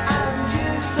 And you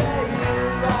say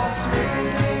you've lost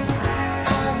meaning,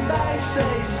 and I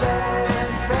say so,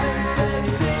 and friends say,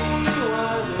 see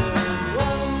what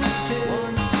it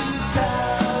wants to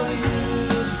tell you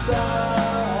so.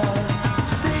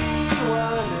 See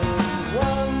what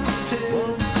it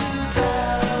wants to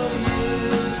tell you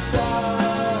so.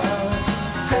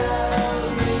 Tell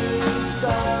you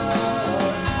so.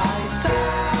 I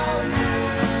tell you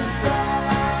so.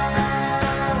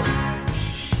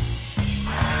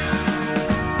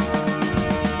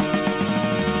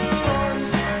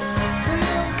 So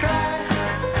you'll cry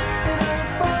in a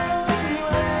funny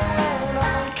way when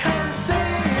I can see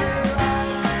you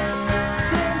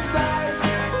right inside.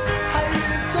 How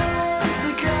you turn to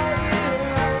grey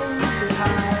and to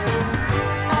hide.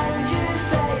 And you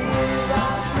say you've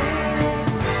lost meaning,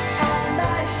 and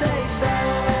I say so,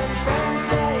 and friends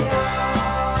say,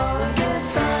 oh, a good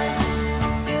time.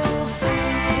 You'll see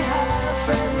how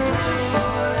friends live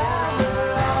forever.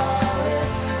 Oh,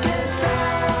 a good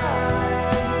time.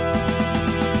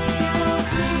 You'll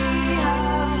see how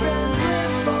friends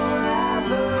live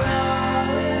forever.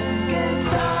 Oh, a good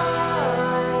time.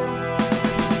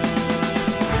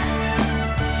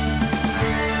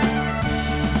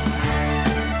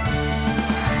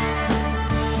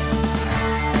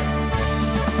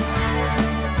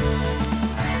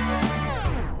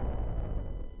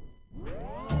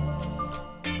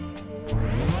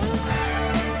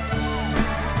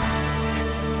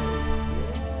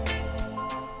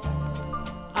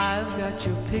 I've got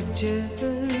your picture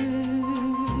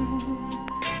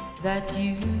that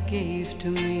you gave to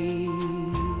me,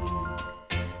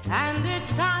 and it's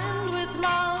signed with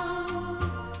love,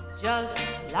 just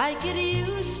like it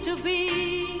used to be.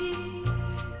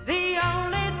 The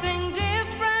only thing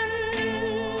different,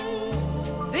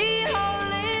 the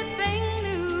only thing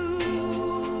new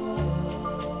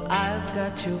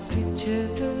got your picture,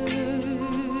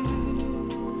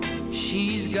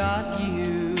 she's got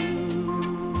you.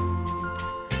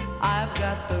 I've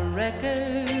got the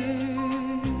records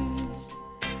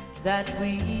that we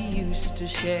used to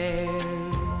share,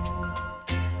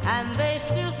 and they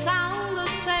still sound the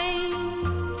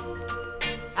same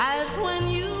as when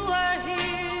you were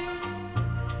here.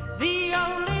 The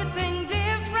only thing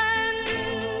different,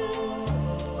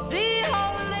 the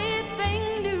only thing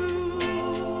new,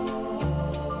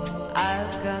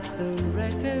 I've got the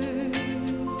records,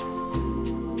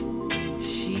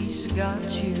 she's got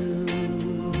you.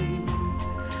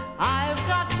 I've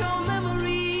got your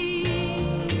memory,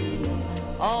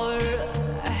 or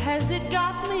has it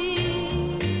got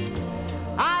me?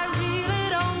 I really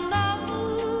don't know,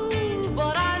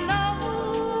 but I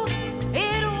know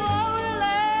it won't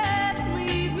let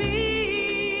me be.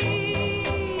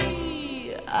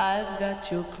 I've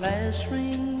got your class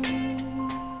ring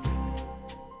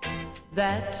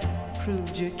that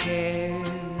proved you cared,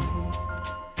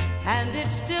 and it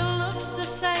still looks the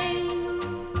same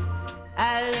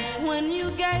as when you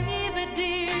gave it,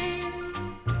 dear.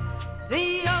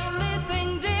 The only thing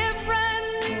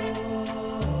different,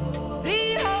 the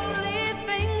only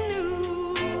thing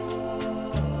new,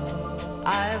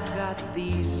 I've got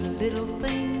these little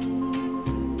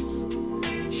things,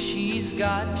 she's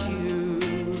got you.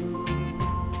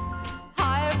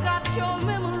 I've got your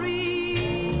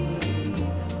memory,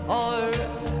 or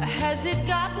has it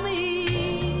got me?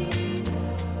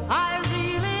 I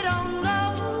really don't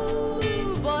know,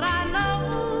 but I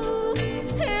know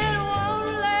it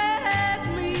won't let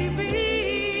me be.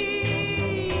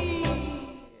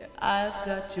 I've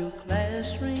got your class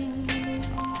ring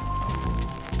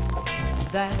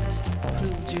that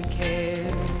proved you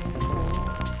care,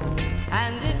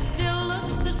 and it still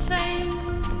looks the same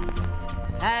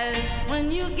as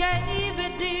when you gave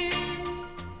it, dear.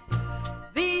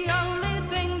 The only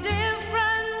thing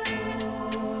different,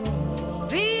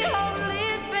 the only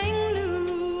thing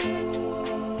new,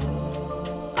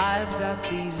 I've got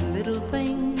these little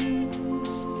things,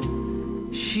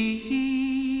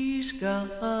 she's got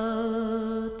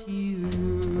you.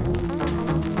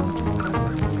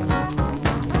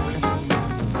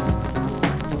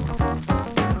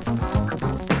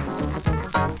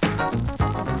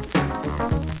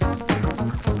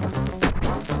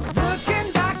 Looking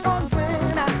back on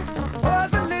when I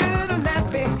was a little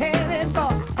nappy-headed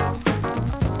boy,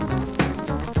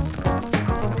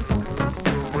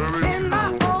 and my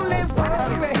only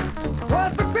worry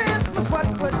was for Christmas what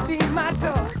would be my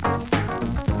toy.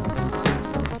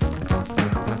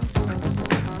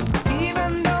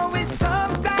 Even though we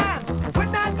sometimes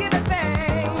would not get a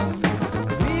thing,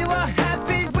 we were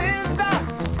happy with the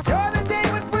joy the day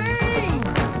would bring.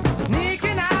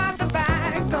 Sneaking out the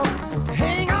back door,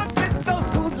 hang out with those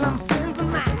hoodlum friends of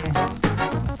mine.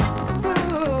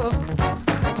 Ooh,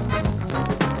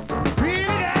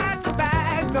 really at the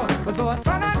back door, but though I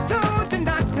thought I told you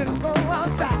not to go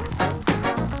outside.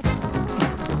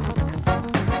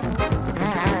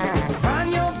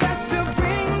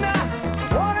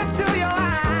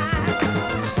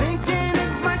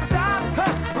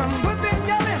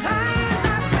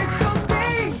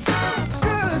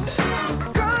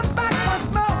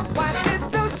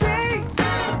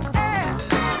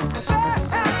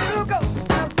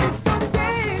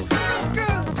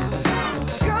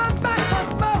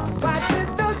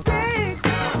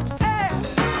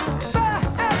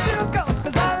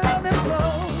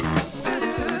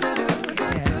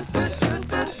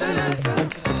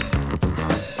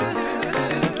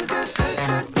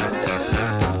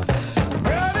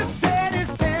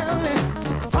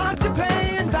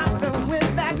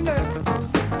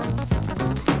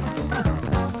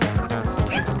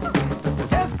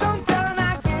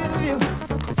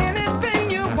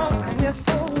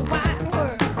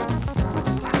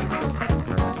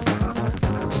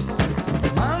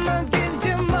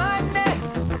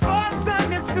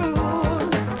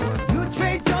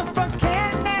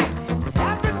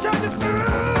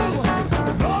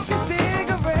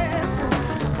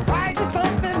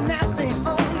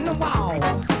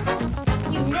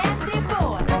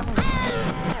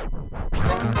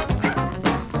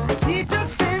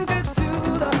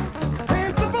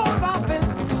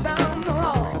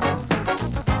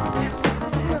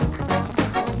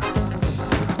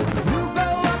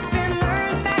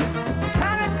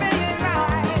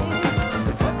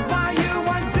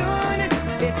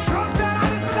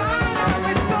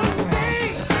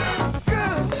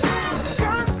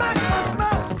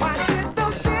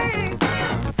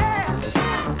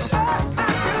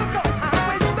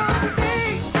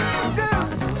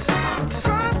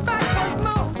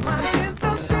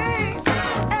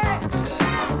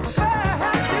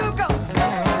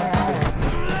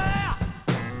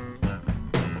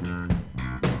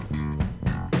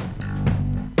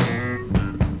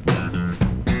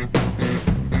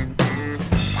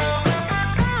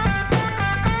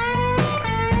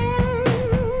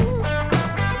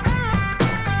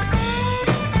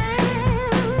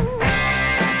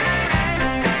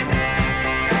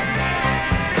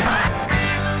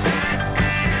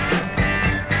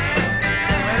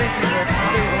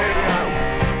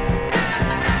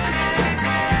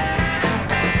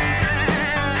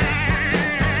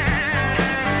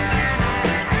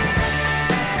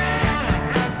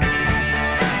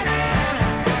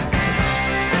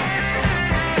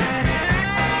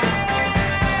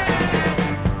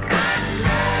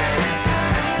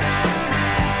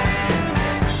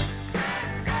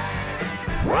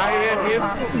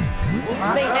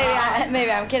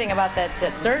 Maybe I'm kidding about that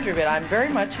surgery, but I'm very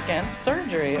much against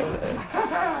surgery. Well,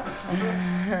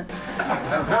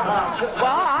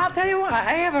 I'll tell you what,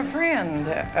 I have a friend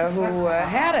who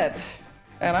had it.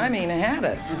 And I mean had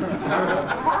it.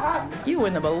 You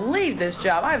wouldn't have believed this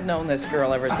job. I've known this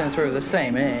girl ever since we were the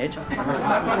same age.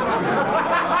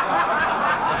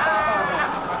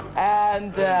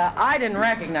 And I didn't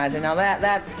recognize her. Now,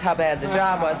 that's how bad the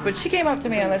job was. But she came up to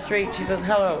me on the street. She said,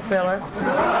 "Hello, Phyllis."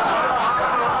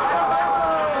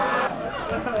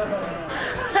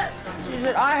 She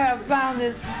said, I have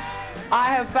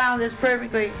found this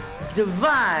perfectly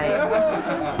divine.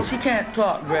 She can't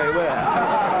talk very well.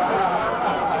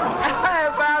 I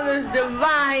have found this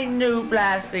divine new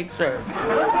plastic surgeon.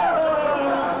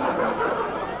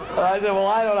 Well, I said, well,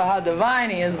 I don't know how divine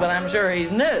he is, but I'm sure he's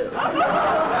new.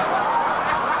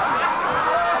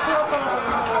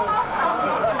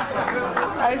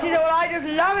 I said, well, I just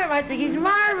love him. I think he's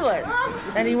marvelous.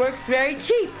 And he works very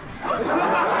cheap.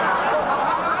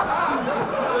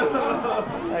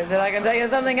 I said, I can tell you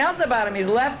something else about him. He's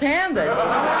left-handed.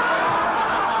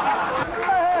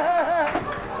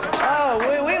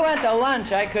 Oh, we went to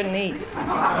lunch. I couldn't eat.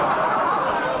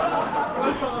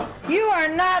 You are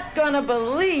not going to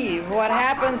believe what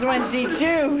happens when she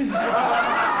chews.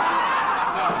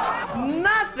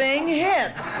 Nothing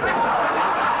hits.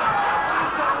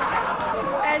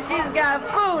 And she's got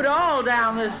food all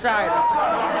down the side.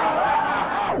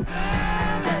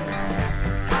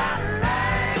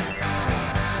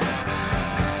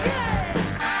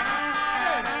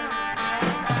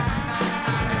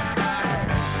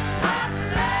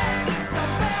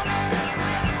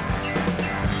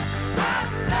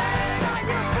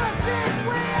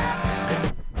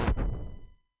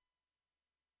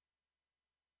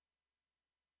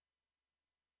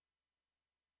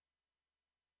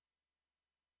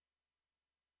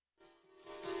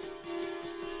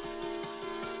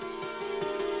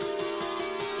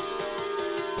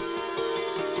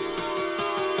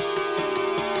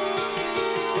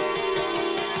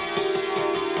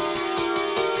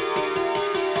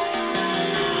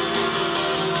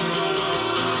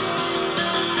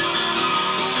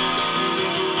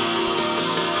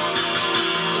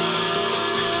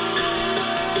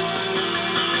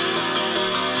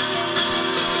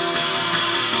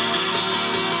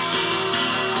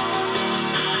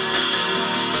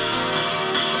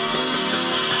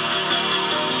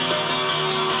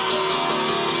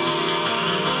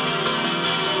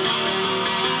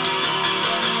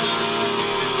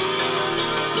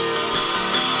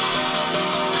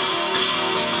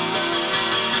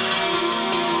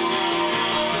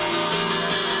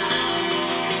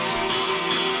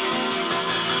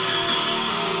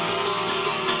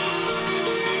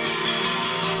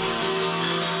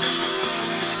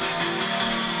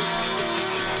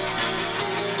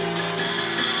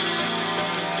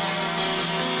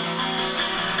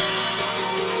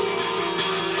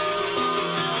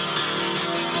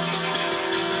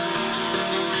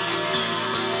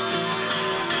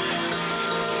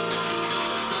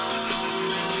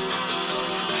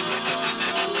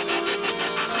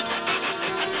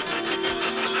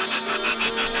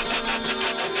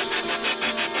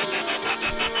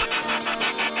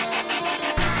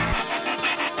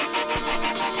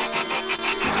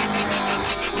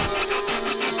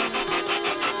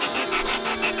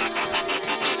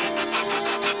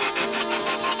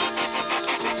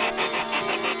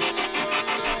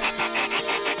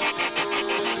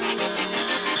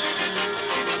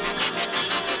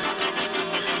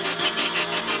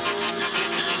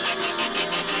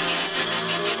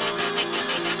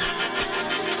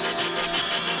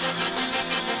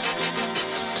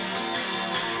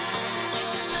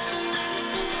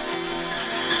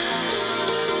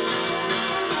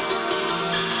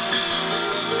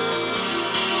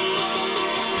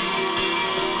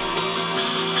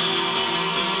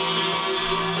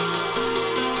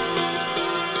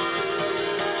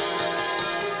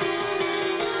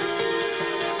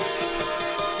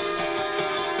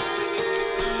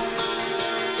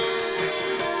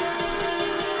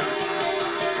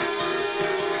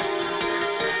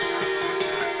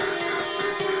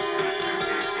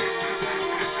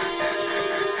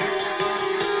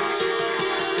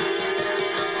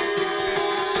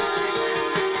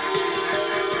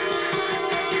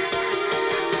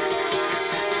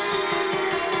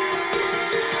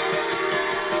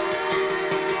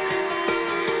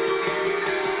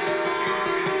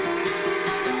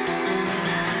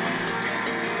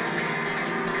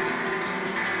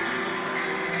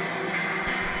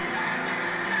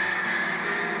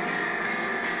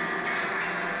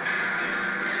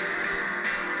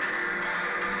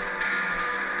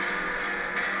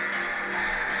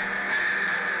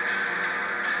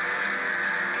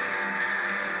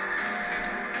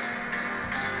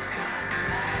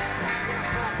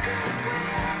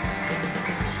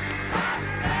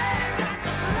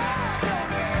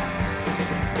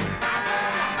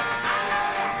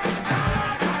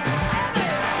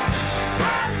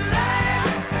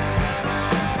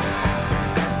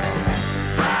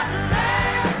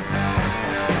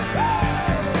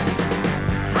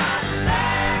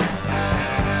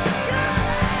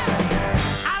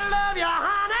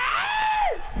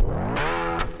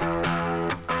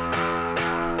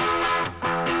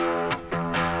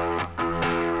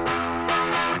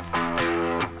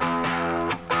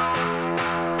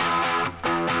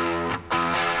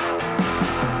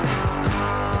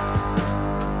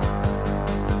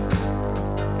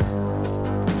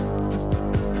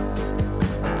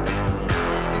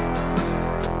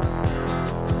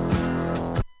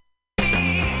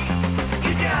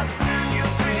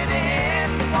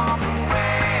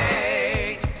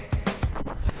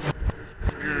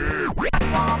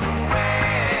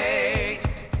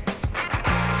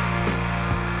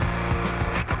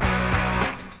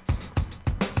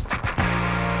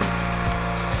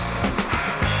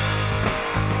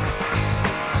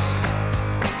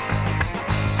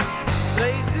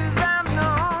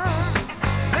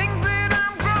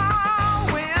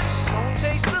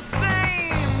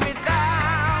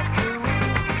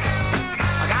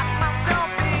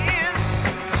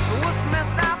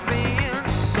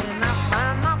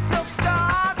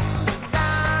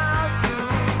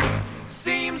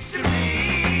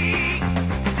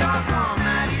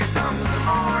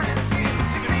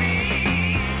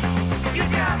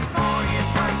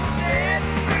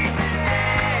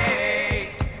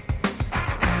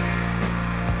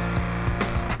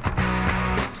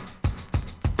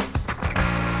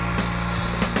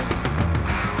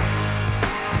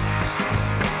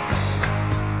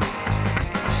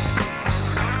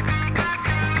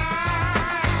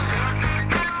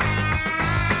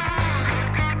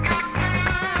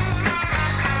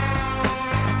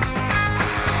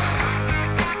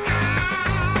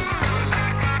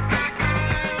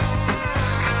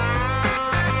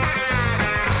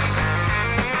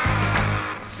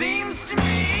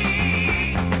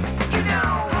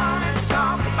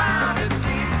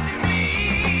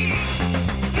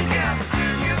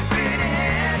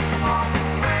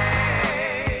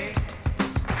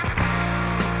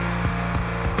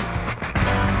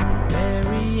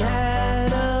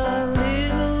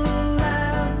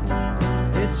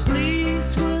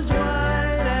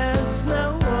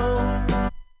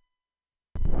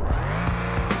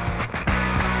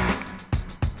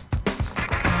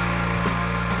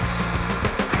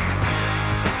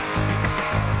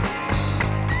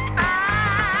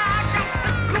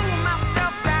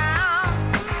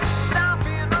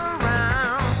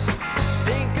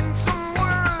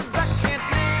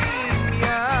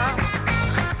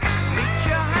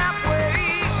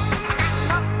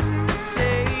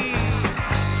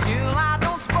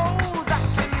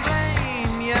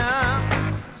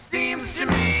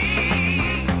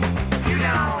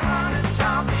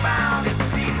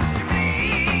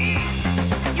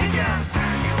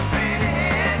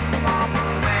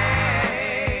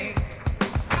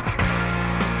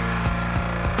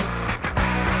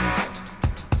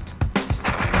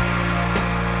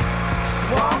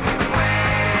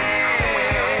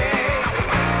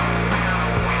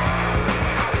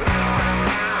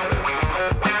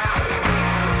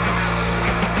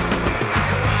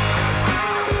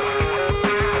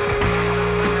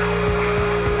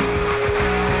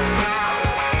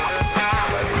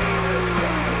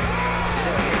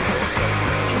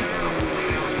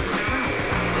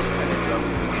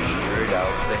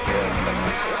 the hair and the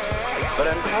muscles. But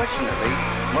unfortunately,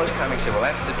 most comics say, well,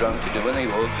 that's the drunk to do, and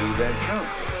they all do that drunk.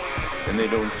 And they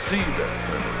don't see that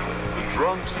kind of thing. The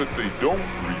drunks that they don't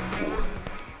report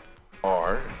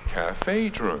are cafe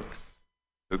drunks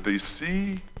that they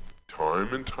see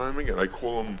time and time again. I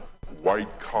call them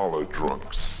white-collar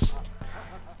drunks.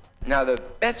 Now, the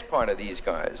best part of these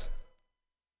guys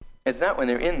is not when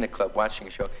they're in the club watching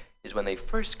a show, is when they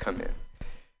first come in.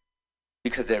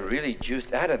 Because they're really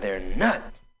juiced out of their nut.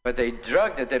 But they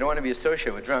drugged it, they don't want to be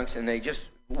associated with drunks, and they just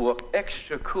walk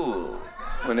extra cool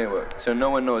when they work. So no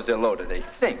one knows they're loaded. They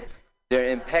think. They're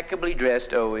impeccably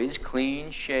dressed always, clean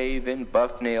shaven,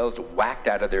 buff nails, whacked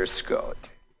out of their skull.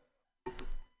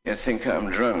 You think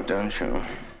I'm drunk, don't you?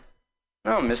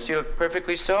 No, mister, you look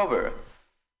perfectly sober.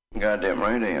 Goddamn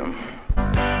right I am.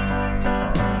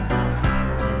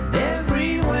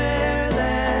 Everywhere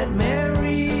that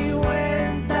Mary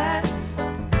went, that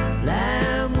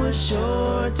lamb was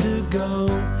sure to go.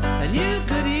 And you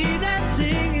could hear that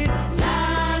singing,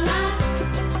 la la,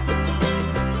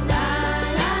 la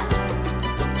la,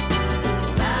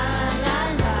 la la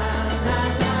la la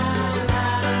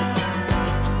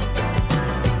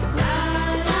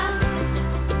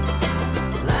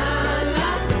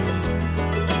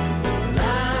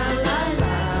la la,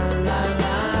 la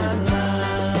la,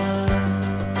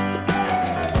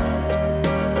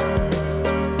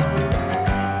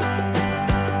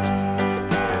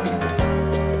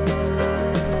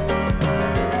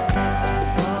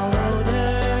 followed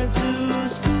her to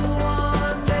school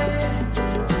one day.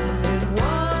 It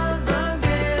was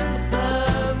against the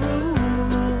rule.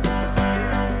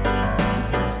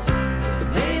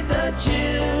 Made the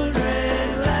children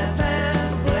laugh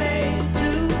and play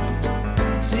too.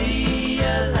 See a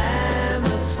lamb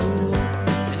at school,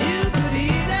 and you could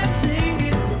hear them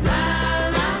singing la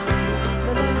la,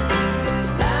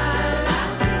 la la, la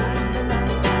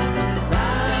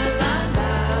la, la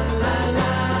la, la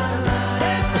la.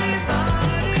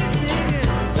 Everybody singing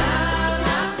la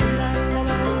la, la la,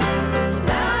 la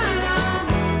la, la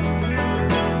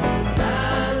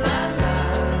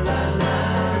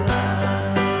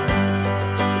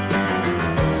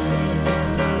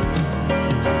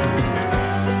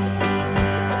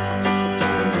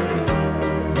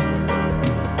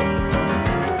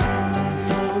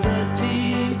So the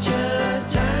teacher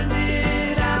turned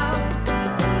it out,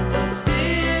 but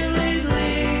still it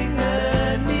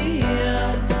lingered near.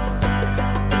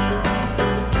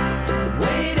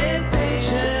 Waited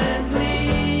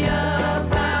patiently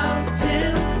about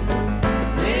till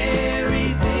Mary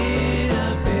did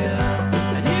appear,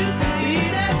 and you could hear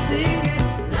that singing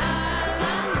la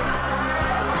la.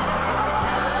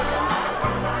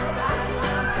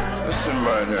 Listen,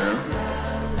 partner.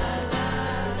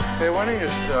 Hey, why don't you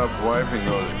stop wiping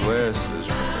those glasses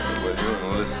for a minute, will you,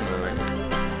 and listen to me?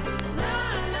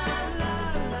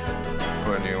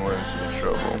 When you in some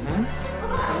trouble,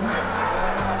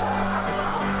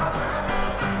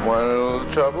 Want a little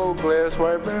trouble, glass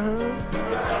wiping?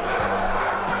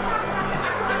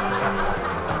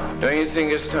 Don't you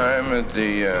think it's time that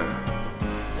the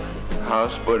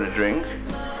house bought a drink?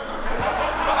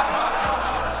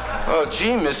 Oh,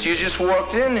 gee, miss, you just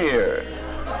walked in here.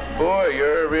 Boy,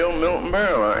 you're a real Milton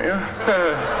Berle, aren't you?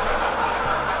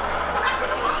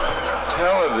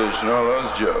 Television, all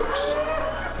those jokes.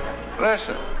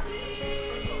 Listen.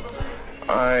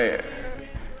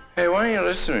 Hey, why don't you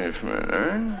listen to me for a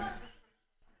minute, huh?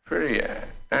 Pretty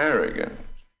arrogant.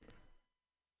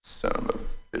 Son of a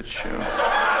bitch, you.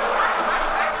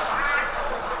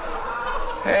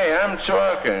 Hey, I'm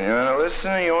talking. You want to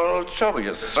listen? You want a little trouble?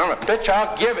 You son of a bitch,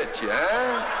 I'll give it to you,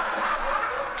 huh?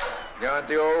 You want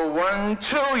the old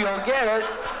 1-2, you'll get it.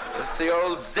 It's the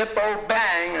old Zippo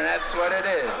bang, and that's what it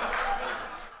is.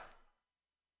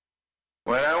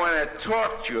 What I want to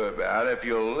talk to you about, if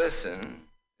you'll listen,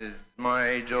 is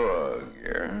my dog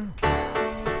here.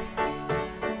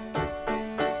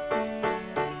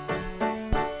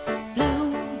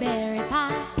 Blueberry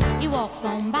pie, he walks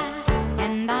on by,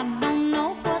 and I don't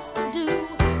know what to do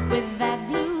with that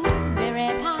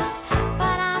blueberry pie,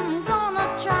 but I'm gonna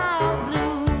try a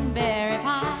blueberry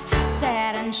pie,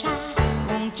 sad and shy.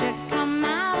 Won't you come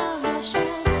out of your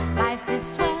shell? Life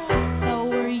is swell,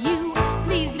 so are you.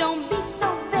 Please don't be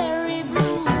so very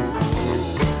blue.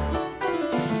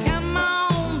 Come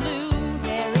on, blue,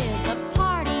 there is a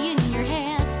party in your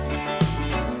head.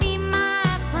 Be my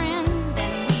friend,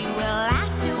 and we will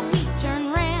laugh till we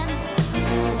turn red.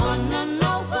 Wanna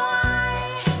know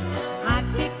why I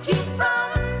picked you from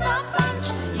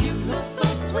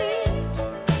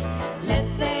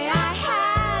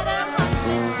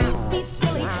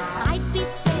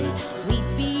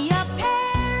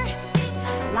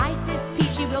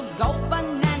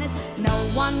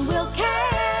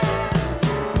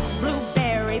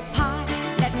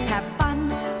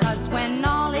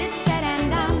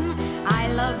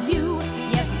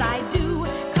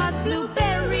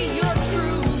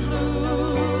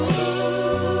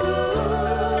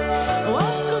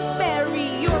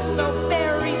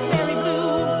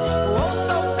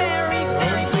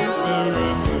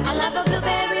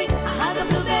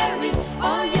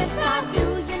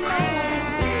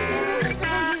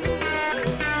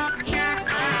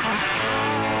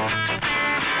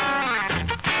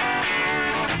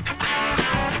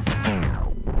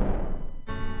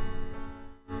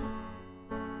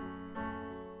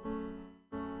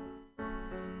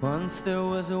Once there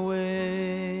was a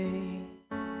way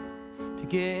to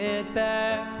get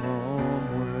back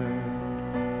homeward.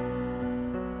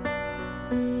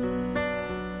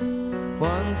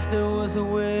 Once there was a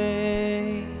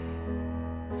way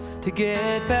to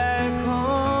get back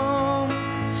home.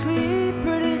 Sleep,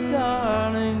 pretty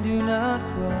darling, do not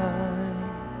cry,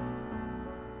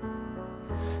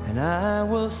 and I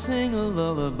will sing a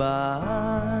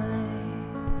lullaby.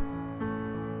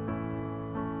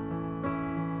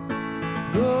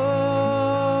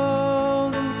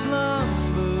 Golden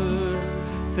slumbers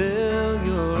fill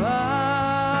your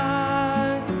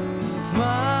eyes,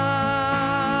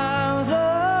 smiles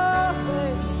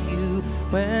awake you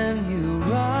when you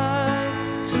rise.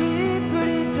 Sleep,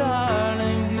 pretty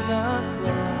darling, do not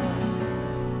cry,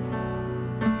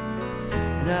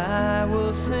 and I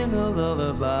will sing a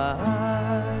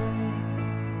lullaby.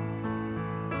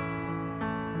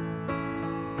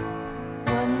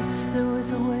 Once there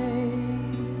was a way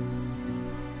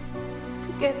to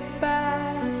get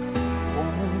back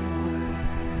homeward.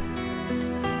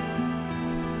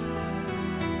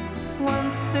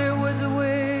 Once there was a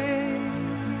way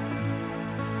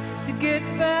to get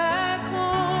back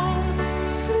home.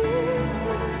 Sleep,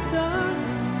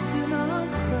 darling, do not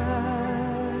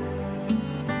cry,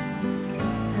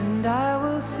 and I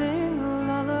will sing a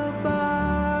lullaby.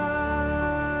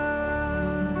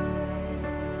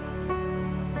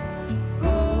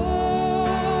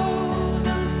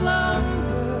 Golden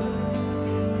slumbers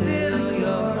fill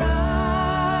your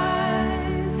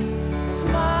eyes,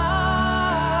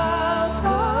 smiles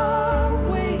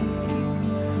awake you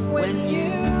when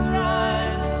you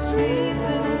rise. Sleep,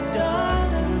 little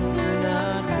darling, do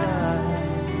not cry,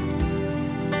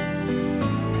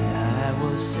 and I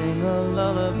will sing a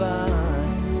lullaby.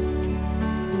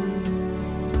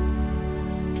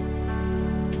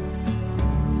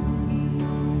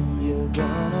 You're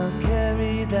gonna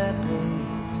carry that weight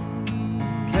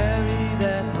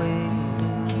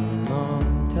a long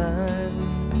time.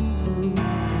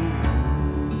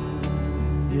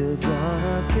 You're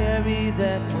gonna carry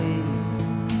that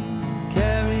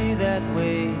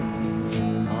weight a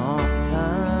long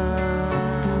time.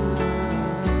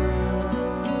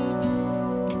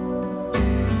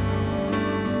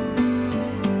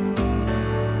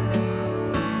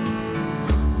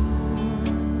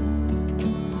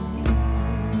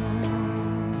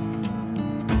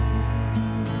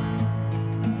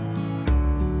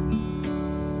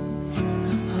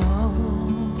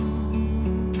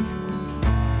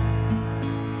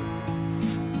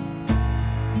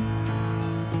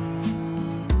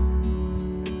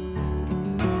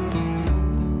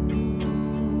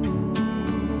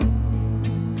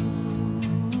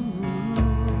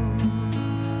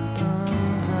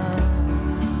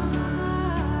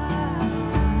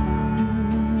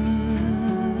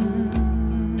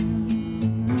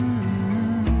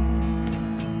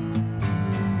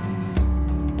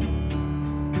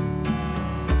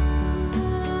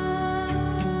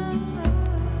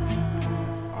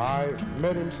 I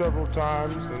met him several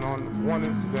times, and on one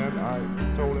incident I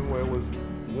told him there was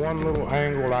one little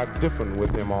angle I differed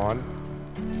with him on,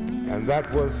 and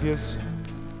that was his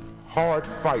hard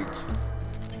fight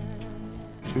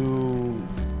to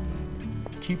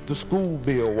keep the school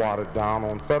bill watered down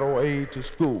on federal aid to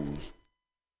schools.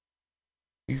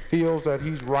 He feels that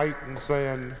he's right in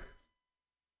saying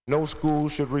no school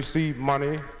should receive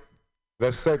money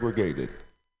that's segregated.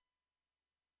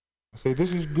 I say,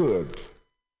 this is good.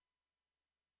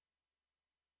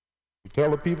 You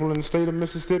tell the people in the state of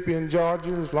Mississippi and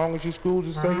Georgia, as long as your schools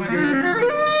are segregated, you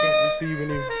can't receive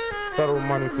any federal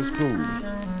money for schools.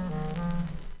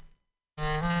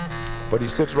 But he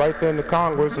sits right there in the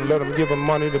Congress and let them give him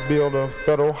money to build a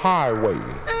federal highway.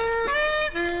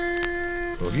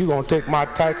 So if you're going to take my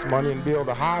tax money and build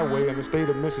a highway in the state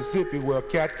of Mississippi where a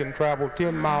cat can travel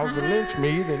 10 miles to lynch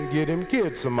me, then give them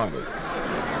kids some money.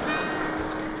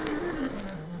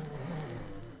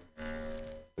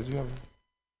 Did you have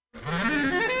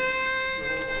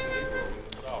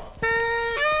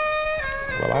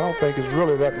Well, I don't think it's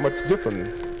really that much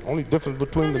different. Only difference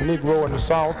between the Negro in the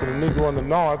South and the Negro in the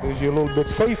North is you're a little bit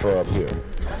safer up here.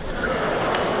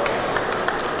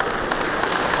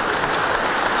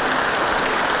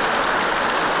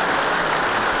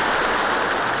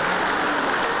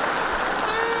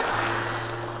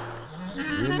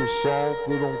 In the South,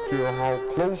 they don't care how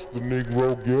close the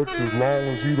Negro gets as long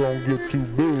as he don't get too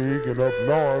big. And up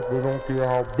north, they don't care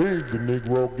how big the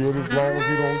Negro gets as long as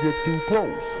he don't get too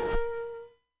close.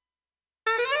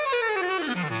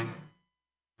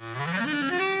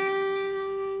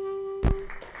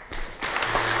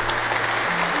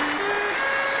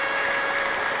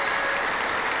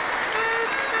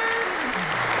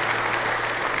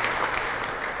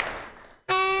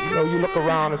 you look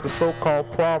around at the so-called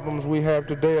problems we have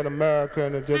today in America,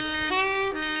 and it just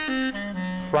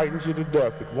frightens you to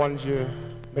death. It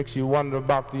makes you wonder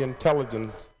about the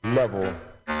intelligence level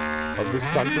of this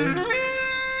country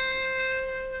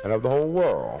and of the whole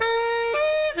world.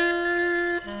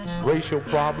 Racial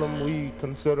problem we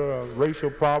consider a racial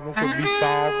problem could be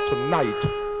solved tonight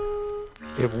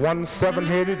if one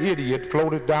seven-headed idiot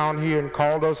floated down here and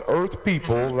called us Earth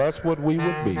people. That's what we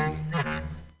would be.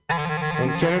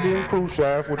 And Kennedy and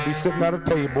Khrushchev would be sitting at a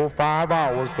table 5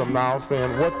 hours from now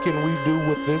saying, what can we do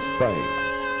with this thing?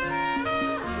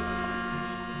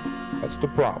 That's the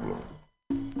problem.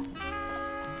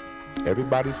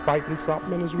 Everybody's fighting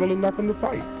something and there's really nothing to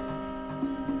fight.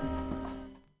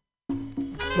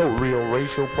 No real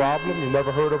racial problem. You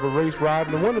never heard of a race ride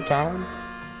in the wintertime.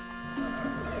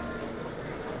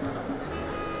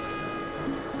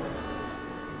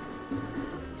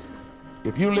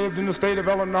 If you lived in the state of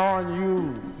Illinois and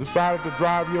you decided to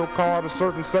drive your car to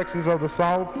certain sections of the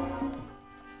South,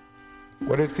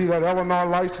 where they'd see that Illinois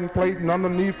license plate and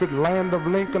underneath it, Land of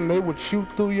Lincoln, they would shoot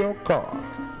through your car.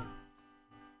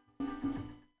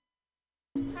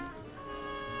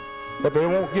 But they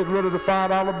won't get rid of the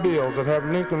 $5 bills that have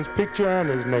Lincoln's picture and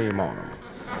his name on them.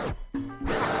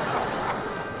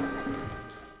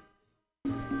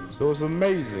 So it's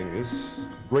amazing, this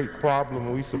great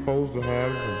problem we're supposed to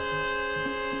have.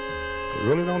 It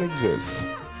really don't exist.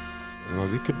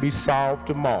 It could be solved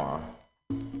tomorrow.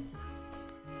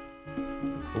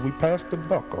 But we passed the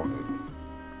buck on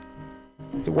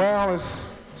it. I said, well,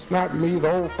 it's not me.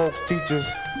 The old folks teach us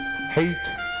hate.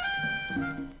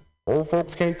 Old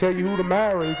folks can't tell you who to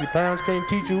marry. If your parents can't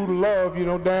teach you who to love, you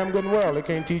know damn good and well they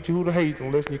can't teach you who to hate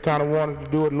unless you kind of wanted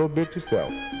to do it a little bit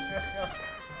yourself.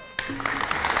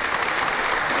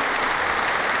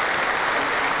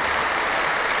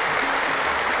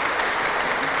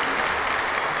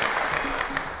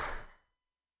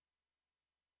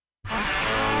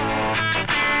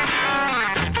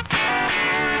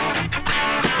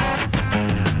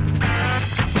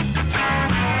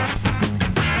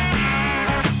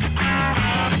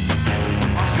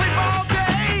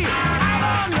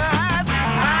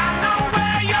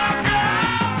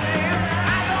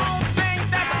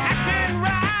 Acting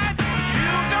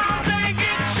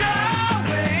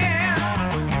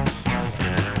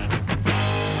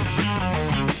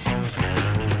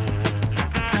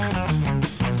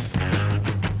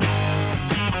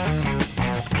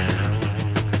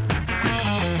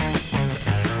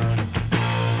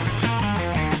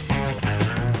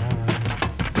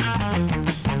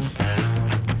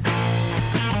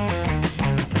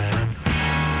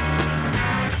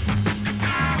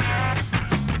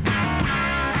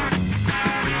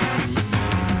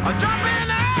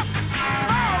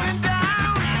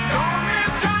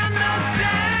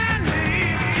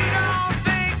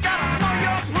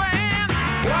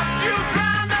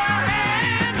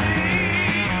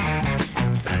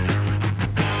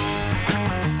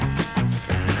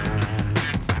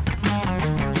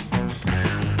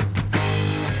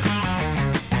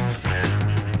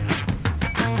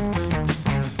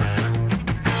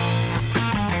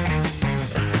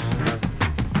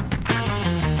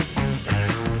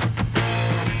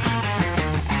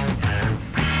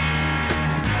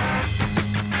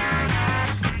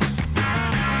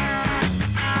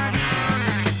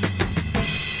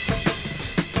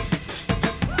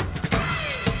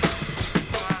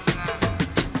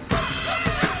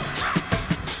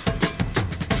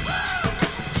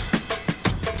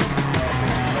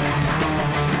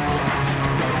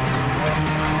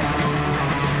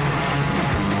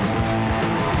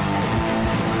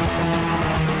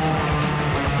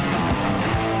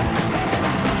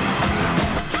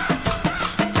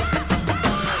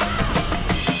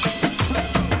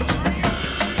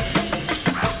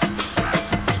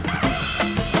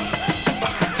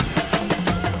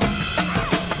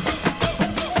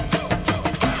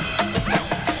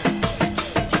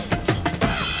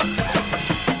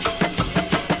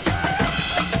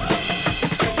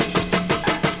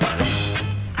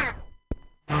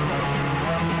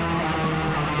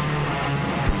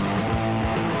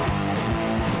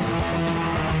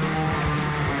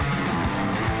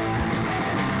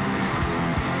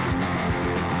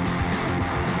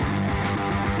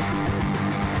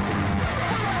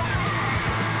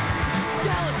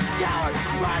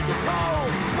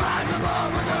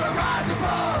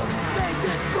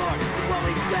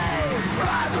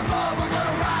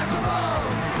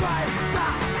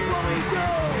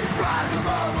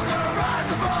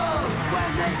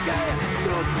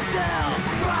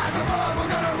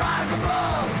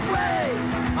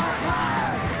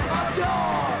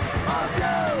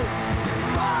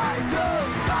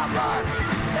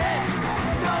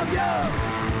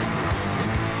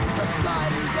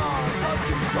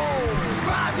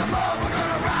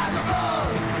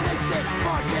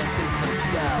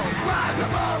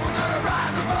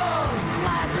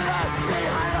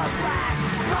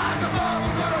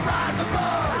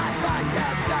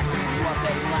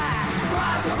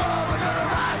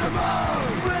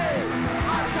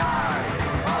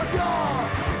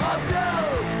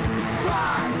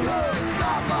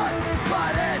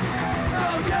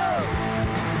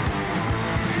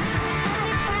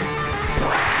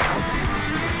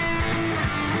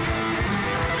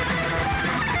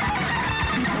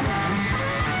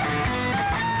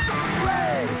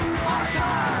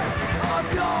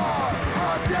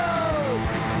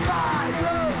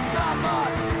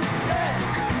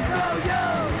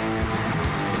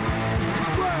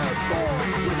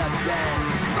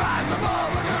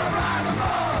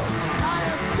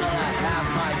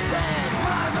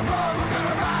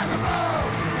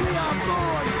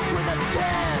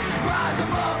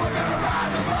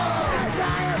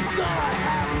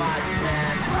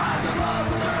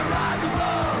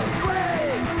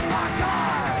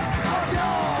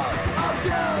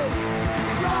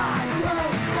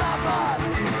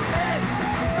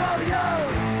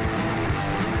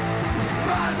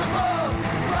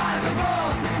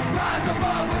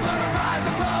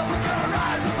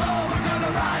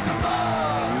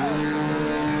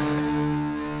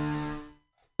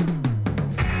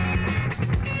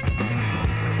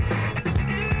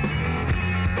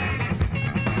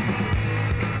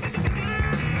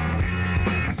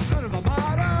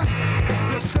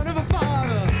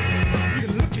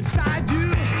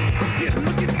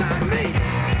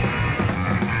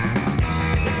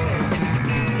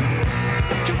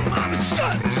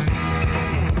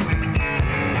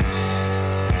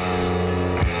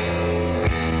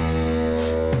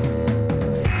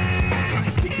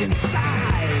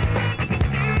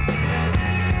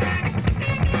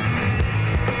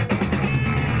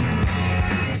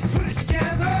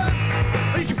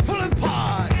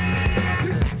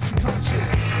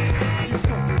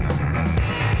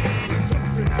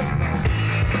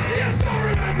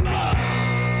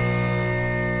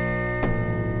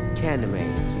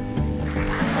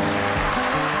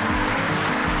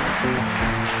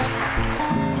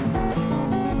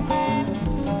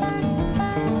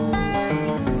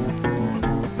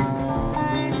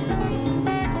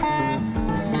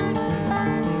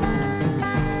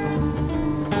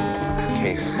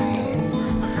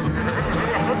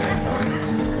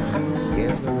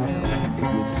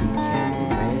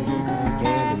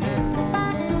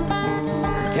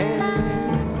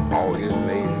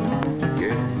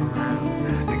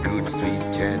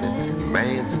candy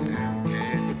man.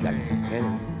 He got some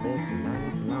candy that's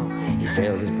nice and long. He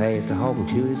sells his past the hog and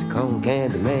chews the cone.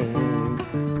 Candy man,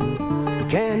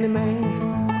 candy man.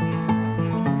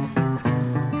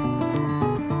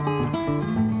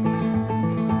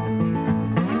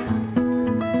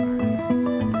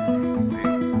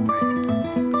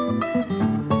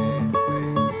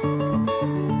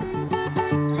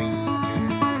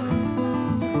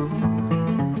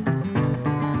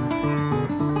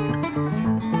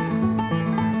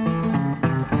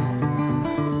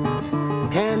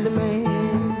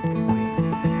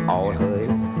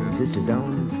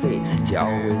 She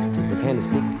always takes a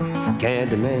candlestick,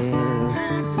 candy man,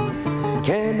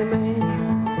 candy man.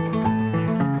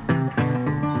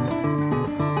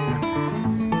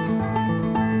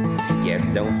 Yes,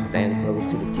 don't stand close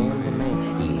to the candy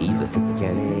man. He either stick the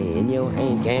candy in your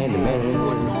hand, candy man. You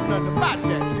wouldn't know nothing about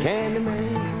that. Candy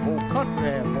man. Old country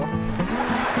ass boy.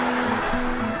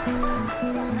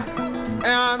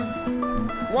 And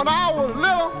when I was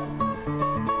little,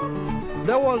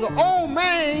 there was an old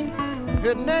man.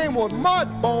 His name was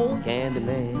Mudbone.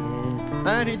 Candyman.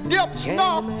 And he dipped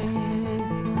snuff.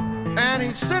 And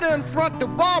he'd sit in front the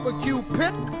barbecue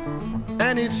pit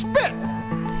and he'd spit.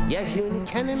 Yes, you're the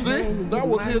Candyman. See, that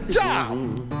was his job.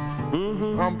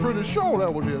 I'm pretty sure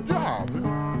that was his job.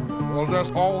 Well,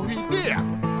 that's all he did.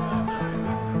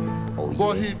 Oh,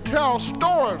 but he'd tell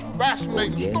stories,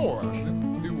 fascinating stories.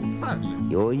 He was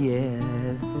fascinating. Oh, yeah.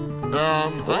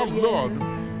 I'm loved.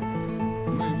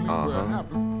 Made me very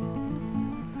happy.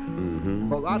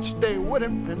 Because I'd stay with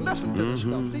him and listen to this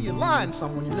stuff. See, you're lying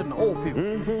some when you listen to old people.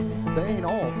 They ain't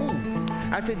all fools.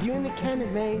 I said, you and the candy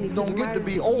man. You don't get to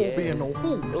be old being no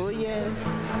fool. Oh, yeah.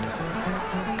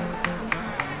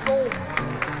 So,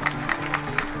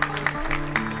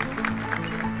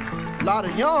 a lot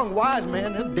of young wise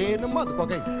men, they're dead in the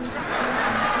motherfucker, ain't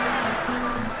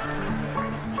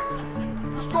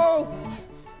they? So,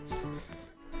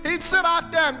 he'd sit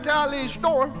out there and tell these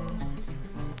stories.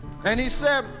 And he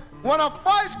said, when I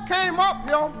first came up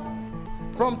here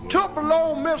from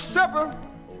Tupelo, Mississippi,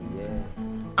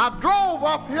 I drove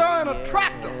up here in a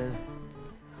tractor.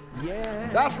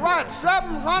 That's right,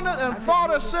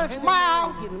 746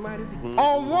 miles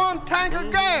on one tank of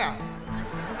gas.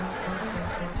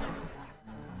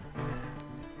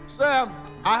 Said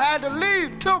I had to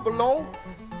leave Tupelo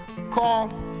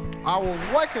because I was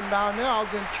working down there. I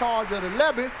was in charge of the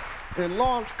levee in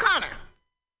Lawrence County.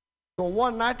 So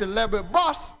one night the levee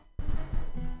bus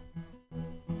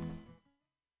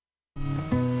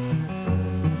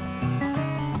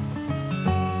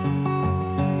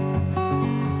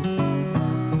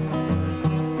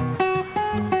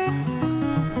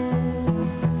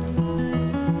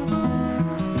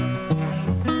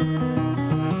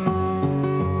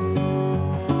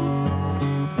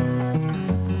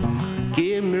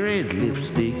Give me red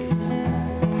lipstick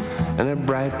and a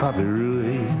bright poppy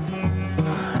rouge.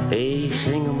 A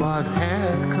single mark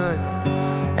haircut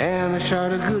and a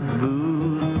shot of good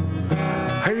booze.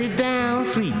 Hurry down,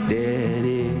 sweet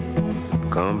daddy,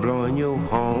 come blowing your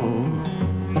horn.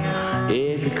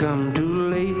 If you come too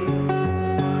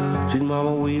late, sweet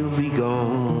mama will be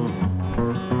gone.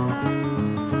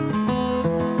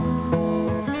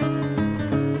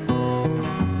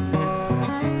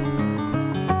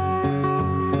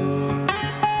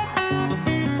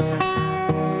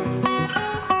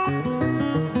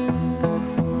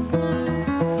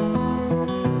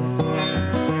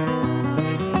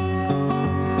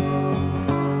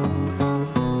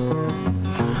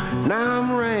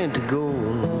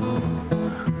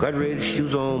 Got red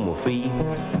shoes on my feet.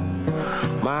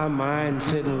 My mind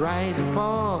sitting right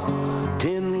for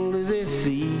tender as a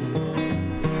sea.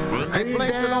 They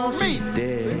blamed it on me.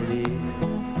 Daddy,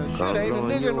 that shit ain't a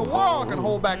nigga in the world can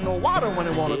hold back no water when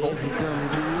they want to go.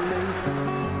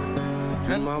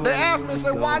 And they asked me, say,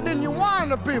 why didn't you warn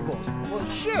the people? Well,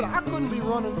 shit, I couldn't be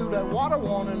running through that water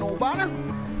warning nobody.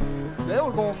 They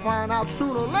was gonna find out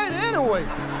sooner or later anyway.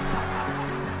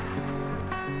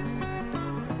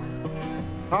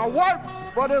 I worked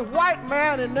for this white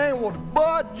man, his name was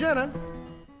Bud Jennings.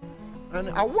 And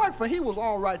I worked for, he was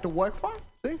all right to work for,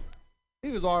 see?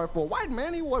 He was all right for a white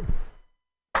man, he was.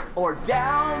 Or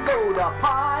download a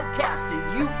podcast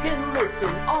and you can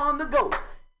listen on the go.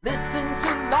 Listen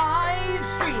to live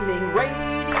streaming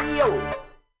radio.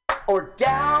 Or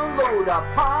download a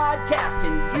podcast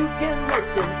and you can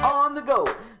listen on the go.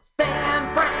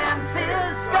 San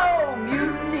Francisco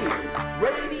Mutiny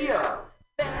Radio.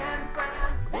 San Francisco.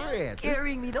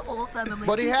 Carrying me the whole time.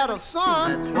 But he had a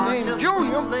son named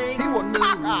Junior. He was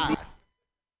cockeyed.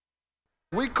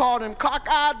 We called him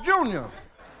Cockeyed Junior.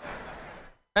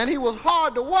 And he was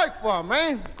hard to work for,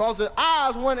 man, because his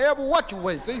eyes went every what you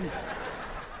way, see?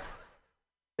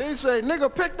 He said,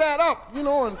 nigga, pick that up, you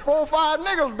know, and 4 or 5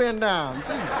 niggas been down,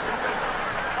 see?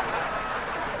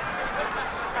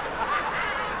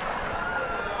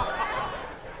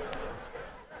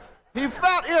 He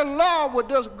fell in love with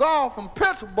this girl from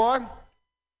Pittsburgh.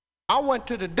 I went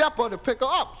to the depot to pick her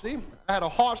up, see? I had a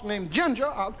horse named Ginger.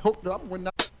 I hooked her up when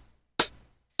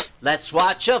Let's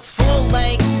watch a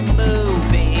full-length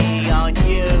movie on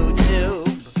YouTube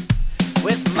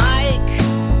with Mike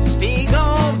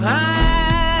Spiegelman.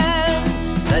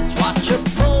 Let's watch a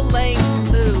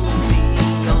full-length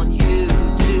movie on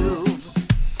YouTube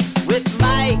with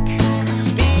Mike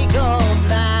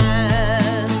Spiegelman.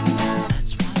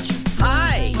 Let's watch a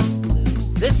Hi,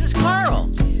 this is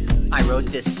Carl. I wrote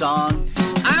this song.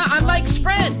 I'm Mike's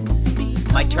friend.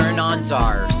 My turn-ons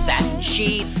are satin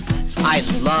sheets. I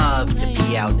love to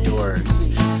be outdoors.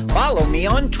 Follow me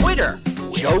on Twitter.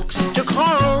 Jokes to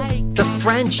Carl. The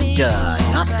French duh,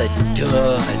 not the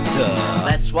duh.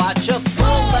 Let's watch a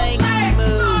full-length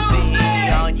movie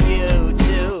on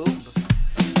YouTube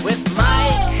with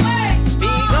Mike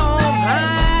Spiegelman.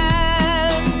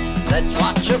 Let's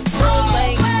watch a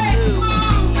full-length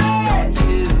movie on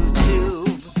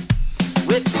YouTube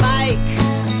with Mike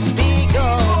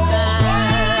Spiegelman.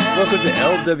 Welcome to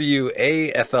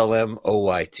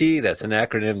LWAFLMOYT. That's an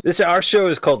acronym. Our show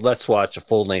is called Let's Watch a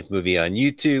Full-Length Movie on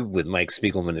YouTube with Mike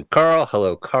Spiegelman and Carl.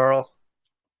 Hello, Carl.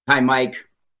 Hi, Mike.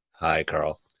 Hi,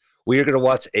 Carl. We are going to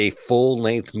watch a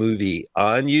full-length movie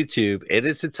on YouTube in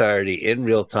its entirety in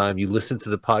real time. You listen to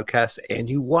the podcast and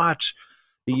you watch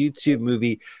the YouTube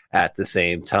movie at the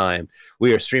same time.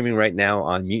 We are streaming right now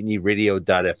on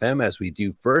MutinyRadio.fm as we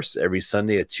do first every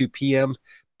Sunday at 2 p.m.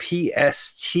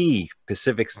 PST,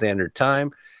 Pacific Standard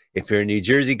Time. If you're a New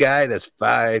Jersey guy, that's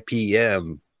 5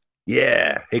 p.m.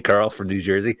 Yeah. Hey, Carl from New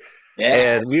Jersey.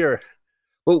 Yeah. And we are,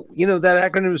 well, you know,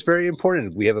 that acronym is very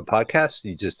important. We have a podcast.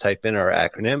 You just type in our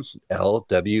acronym,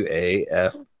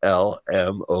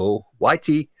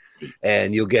 LWAFLMOYT,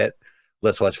 and you'll get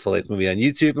Let's Watch a Full-Length Movie on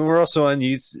YouTube. And we're also on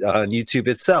YouTube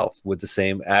itself with the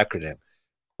same acronym.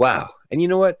 Wow. And you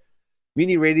know what?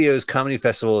 Mutiny Radio's Comedy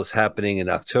Festival is happening in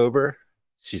October.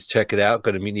 Check it out.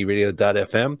 Go to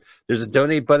MutinyRadio.fm. There's a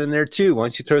donate button there too. Why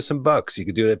don't you throw some bucks? You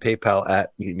can do it at PayPal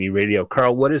at Mutiny Radio.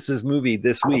 Carl, what is this movie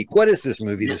this week?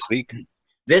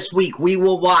 This week we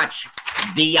will watch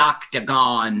The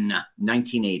Octagon,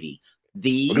 1980.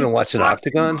 We're going to watch an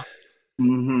Octagon?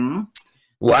 Mm-hmm.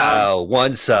 Wow.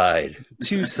 1 side,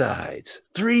 2 sides,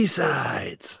 3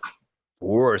 sides,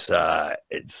 4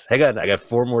 sides. Hang on. I got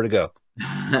 4 more to go.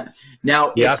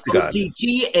 Now, The it's Octagon.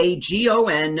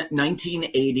 OCTAGON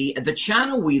 1980. The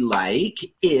channel we like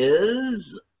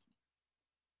is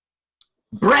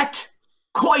Brett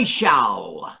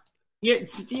Koyshow.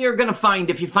 You're going to find,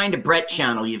 if you find a Brett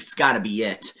channel, it's got to be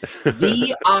it.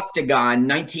 The Octagon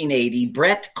 1980,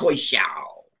 Brett Koyshow.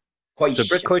 So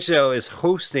Brett Koyshow is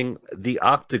hosting The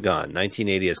Octagon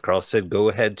 1980. As Carl said, go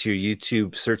ahead to your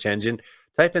YouTube search engine,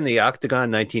 type in The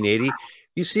Octagon 1980.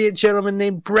 You see a gentleman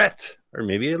named Brett, or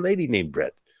maybe a lady named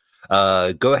Brett.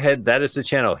 Go ahead. That is the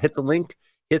channel. Hit the link.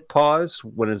 Hit pause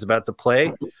when it's about to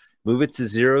play. Move it to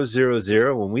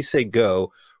 000. When we say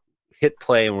go, hit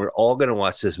play, and we're all going to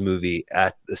watch this movie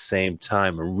at the same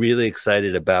time. I'm really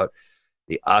excited about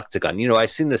The Octagon. You know,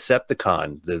 I've seen the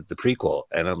Decepticon, the prequel,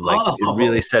 and I'm like, It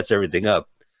really sets everything up.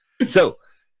 So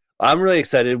I'm really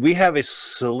excited. We have a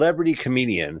celebrity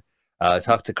comedian.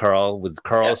 Talk to Carl with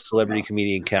Carl's Celebrity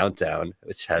Comedian Countdown,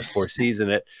 which has 4 C's in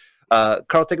it.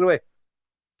 Carl, take it away.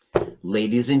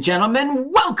 Ladies and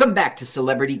gentlemen, welcome back to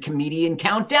Celebrity Comedian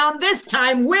Countdown, this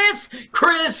time with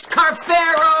Chris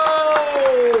Carfaro.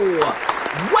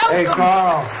 Welcome. Hey,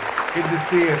 Carl. Good to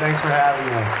see you. Thanks for having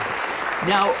me.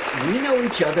 Now, we know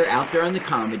each other out there on the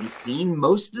comedy scene.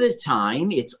 Most of the time,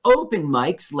 it's open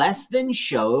mics, less than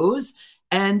shows.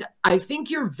 And I think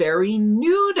you're very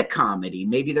new to comedy.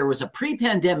 Maybe there was a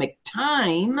pre-pandemic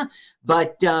time,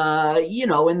 but, you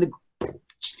know, in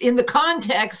the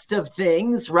context of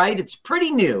things, right, it's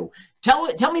pretty new.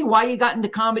 Tell me why you got into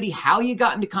comedy, how you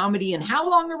got into comedy, and how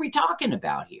long are we talking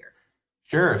about here?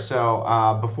 Sure.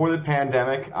 So before the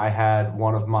pandemic, I had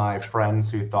one of my friends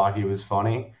who thought he was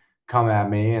funny come at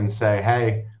me and say,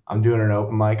 hey, I'm doing an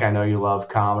open mic. I know you love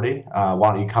comedy.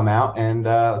 Why don't you come out and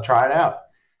try it out?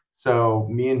 So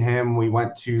me and him, we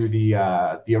went to the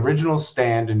original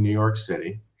Stand in New York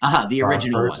City. The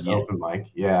original first one. Yeah. Open mic.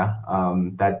 Yeah.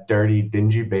 That dirty,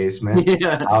 dingy basement.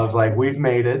 Yeah. I was like, we've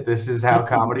made it. This is how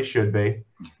comedy should be.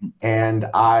 And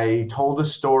I told a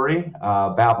story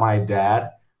about my dad,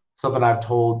 something I've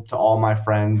told to all my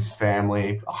friends,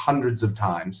 family, hundreds of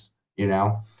times. you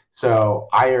know? So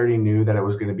I already knew that it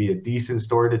was going to be a decent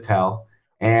story to tell,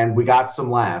 and we got some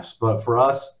laughs. But for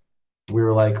us, we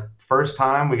were like, first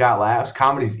time we got laughs.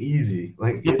 Comedy's easy.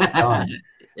 Like, it's done.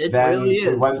 It Then really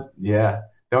is.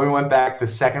 Then we went back the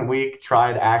second week,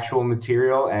 tried actual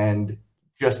material, and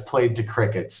just played to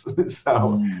crickets.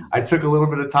 So I took a little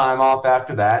bit of time off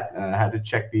after that, and I had to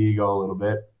check the ego a little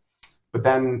bit. But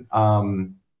then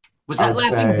was that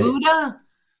Laughing Buddha?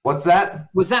 What's that?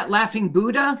 Was that Laughing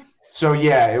Buddha? So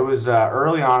yeah, it was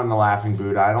early on in the Laughing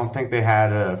Buddha. I don't think they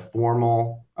had a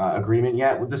formal agreement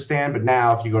yet with the stand, but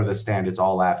now if you go to the stand, it's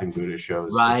all Laughing Buddha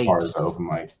shows as far as the open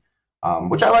mic,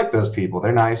 which I like those people.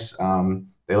 They're nice.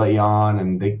 They let you on,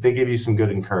 and they give you some good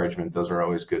encouragement. Those are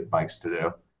always good mics to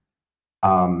do.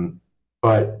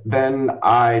 But then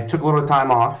I took a little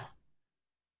time off,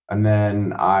 and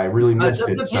then I really missed it.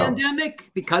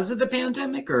 Because of the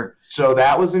pandemic, or? So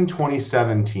that was in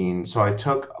 2017. So I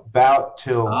took about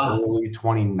till early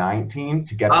 2019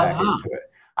 to get back into it.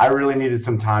 I really needed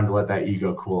some time to let that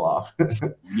ego cool off.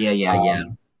 Yeah.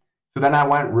 So then I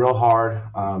went real hard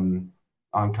on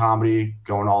comedy,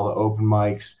 going all the open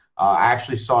mics. I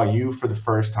actually saw you for the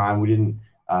first time. We didn't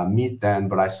meet then,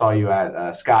 but I saw you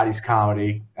at Scotty's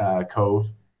Comedy Cove.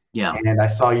 Yeah. And I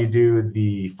saw you do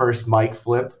the first mic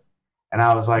flip. And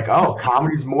I was like, oh,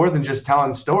 comedy's more than just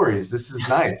telling stories. This is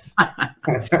nice.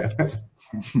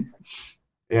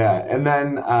 Yeah. And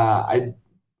then I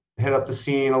hit up the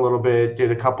scene a little bit,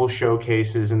 did a couple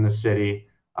showcases in the city,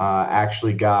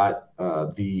 actually got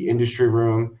the industry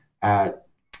room at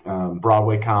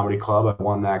Broadway Comedy Club. I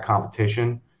won that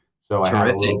competition. So I had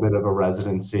a little bit of a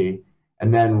residency.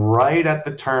 And then right at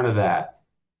the turn of that,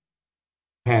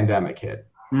 pandemic hit.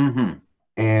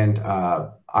 And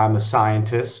I'm a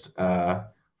scientist,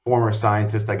 former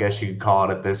scientist, I guess you could call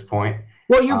it at this point.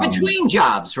 Well, you're between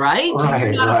jobs, right?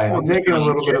 Right. I'm taking a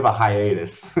little bit of a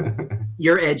hiatus.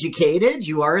 You're educated.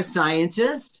 You are a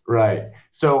scientist. Right.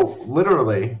 So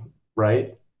literally,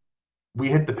 right, we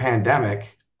hit the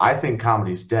pandemic. I think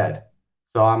comedy's dead.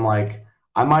 So I'm like,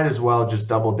 I might as well just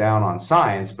double down on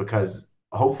science, because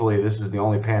hopefully this is the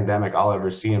only pandemic I'll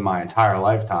ever see in my entire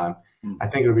lifetime. I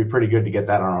think it would be pretty good to get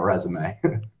that on a resume.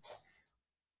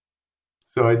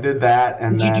 So I did that.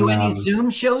 And did you do then, any Zoom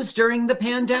shows during the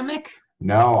pandemic?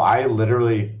 No, I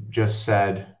literally just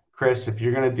said, Chris, if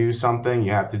you're going to do something,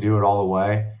 you have to do it all the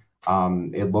way.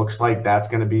 It looks like that's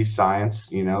going to be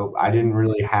science. You know, I didn't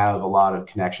really have a lot of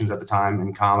connections at the time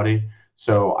in comedy,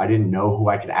 so I didn't know who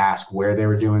I could ask, where they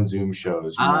were doing Zoom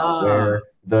shows, you know, where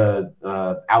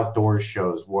the outdoors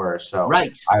shows were. So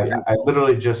I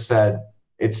literally just said,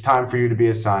 it's time for you to be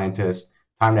a scientist,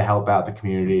 time to help out the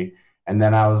community. And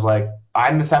then I was like, I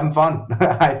miss having fun.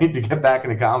 I need to get back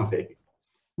into comedy.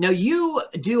 Now, you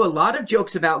do a lot of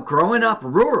jokes about growing up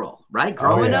rural, right?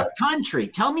 Growing up country.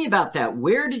 Tell me about that.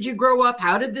 Where did you grow up?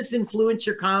 How did this influence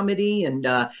your comedy? And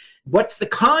what's the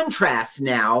contrast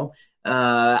now?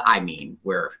 I mean,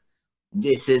 where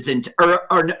this isn't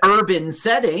an urban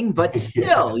setting, but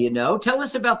still, you know, tell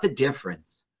us about the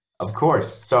difference. Of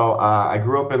course. So I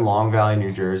grew up in Long Valley,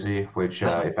 New Jersey, which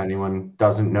if anyone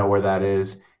doesn't know where that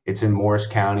is, it's in Morris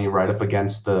County, right up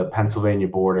against the Pennsylvania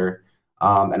border.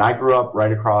 And I grew up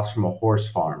right across from a horse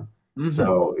farm.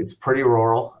 So it's pretty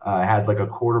rural. I had like a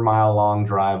 1/4 mile long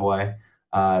driveway.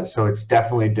 So it's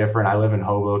definitely different. I live in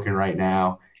Hoboken right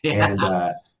now. And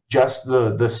just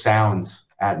the sounds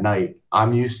at night,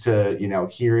 I'm used to, you know,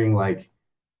 hearing like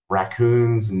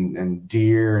raccoons and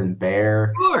deer and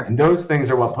bear. And those things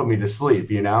are what put me to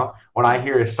sleep, you know? When I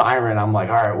hear a siren, I'm like,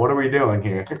 all right, what are we doing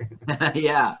here?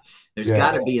 There's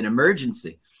got to be an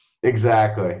emergency.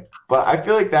 Exactly. But I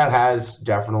feel like that has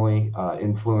definitely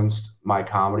influenced my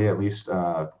comedy, at least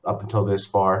up until this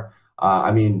far.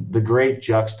 I mean, the great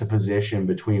juxtaposition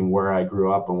between where I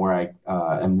grew up and where I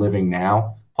am living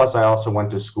now. Plus, I also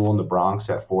went to school in the Bronx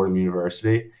at Fordham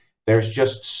University. There's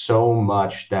just so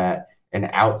much that an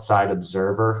outside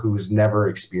observer who's never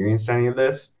experienced any of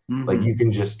this, like you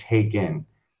can just take in.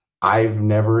 I've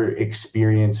never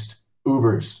experienced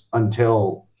Ubers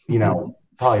until, you know,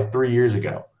 probably 3 years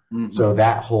ago. So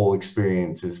that whole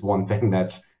experience is one thing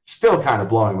that's still kind of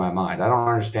blowing my mind. I don't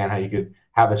understand how you could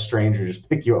have a stranger just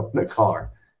pick you up in a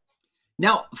car.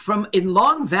 Now, from in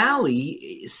Long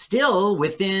Valley, still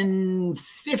within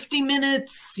 50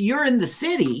 minutes, you're in the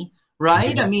city,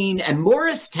 right? I mean, and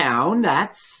Morristown,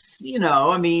 that's, you know,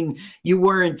 I mean, you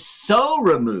weren't so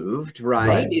removed,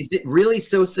 right? Is it really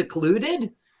so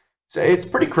secluded? So it's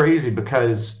pretty crazy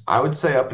because I would say up